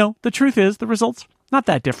the truth is the results not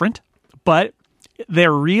that different, but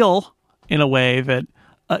they're real in a way that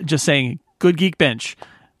just saying good Geekbench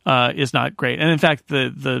is not great. And in fact,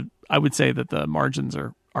 I would say that the margins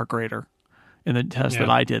are greater in the test that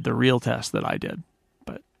I did, the real test that I did.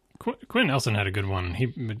 But Quinn Nelson had a good one. He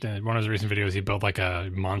did one of his recent videos. He built like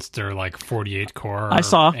a monster 48 core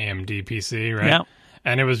AMD PC, right? Yeah.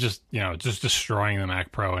 And it was just just destroying the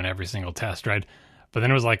Mac Pro in every single test, right? But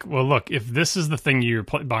then it was like, well, look, if this is the thing you're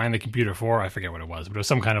buying the computer for, I forget what it was, but it was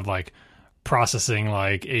some kind of processing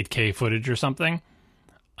 8K footage or something.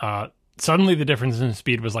 Suddenly the difference in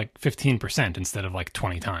speed was 15% instead of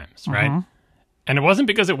 20 times, right? And it wasn't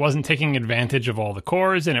because it wasn't taking advantage of all the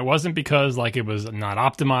cores, and it wasn't because it was not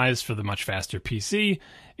optimized for the much faster PC.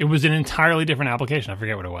 It was an entirely different application. I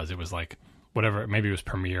forget what it was. It was whatever, maybe it was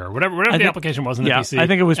Premiere or whatever the application was in the PC. I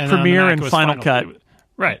think it was Premiere and Final Cut.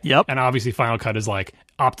 Right. Yep. And obviously Final Cut is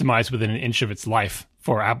optimized within an inch of its life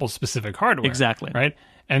for Apple's specific hardware. Exactly. Right.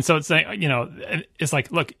 And so it's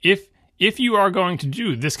it's look, if you are going to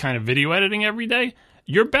do this kind of video editing every day,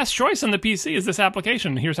 your best choice on the PC is this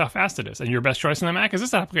application, and here's how fast it is. And your best choice on the Mac is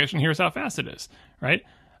this application, here's how fast it is, right?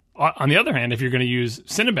 On the other hand, if you're going to use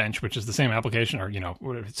Cinebench, which is the same application, or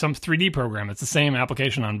some 3D program, it's the same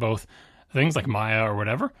application on both things like Maya or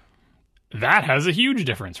whatever, that has a huge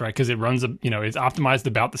difference, right? Because it runs it's optimized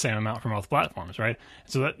about the same amount for both platforms, right?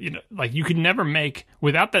 So that you could never make,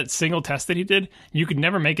 without that single test that he did, you could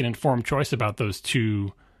never make an informed choice about those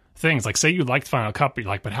two things. Say you liked Final Cut,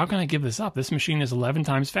 but but how can I give this up? This machine is 11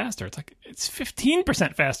 times faster. It's it's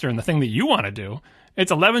 15% faster in the thing that you want to do.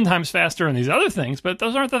 It's 11 times faster in these other things, but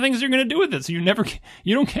those aren't the things you're going to do with it. So you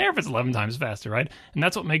don't care if it's 11 times faster, right? And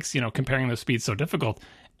that's what makes, comparing those speeds so difficult.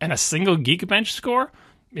 And a single Geekbench score,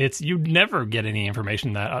 you'd never get any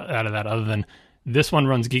information out of that other than this one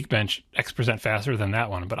runs Geekbench X% faster than that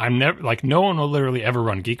one, but I'm never like no one will literally ever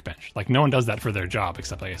run Geekbench. Like no one does that for their job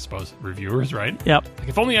except I suppose reviewers, right? Yep. Like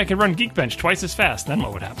if only I could run Geekbench twice as fast, then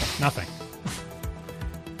what would happen? Nothing.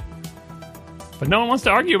 But no one wants to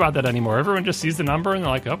argue about that anymore. Everyone just sees the number and they're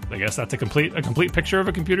like, oh, I guess that's a complete picture of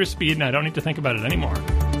a computer's speed, and I don't need to think about it anymore.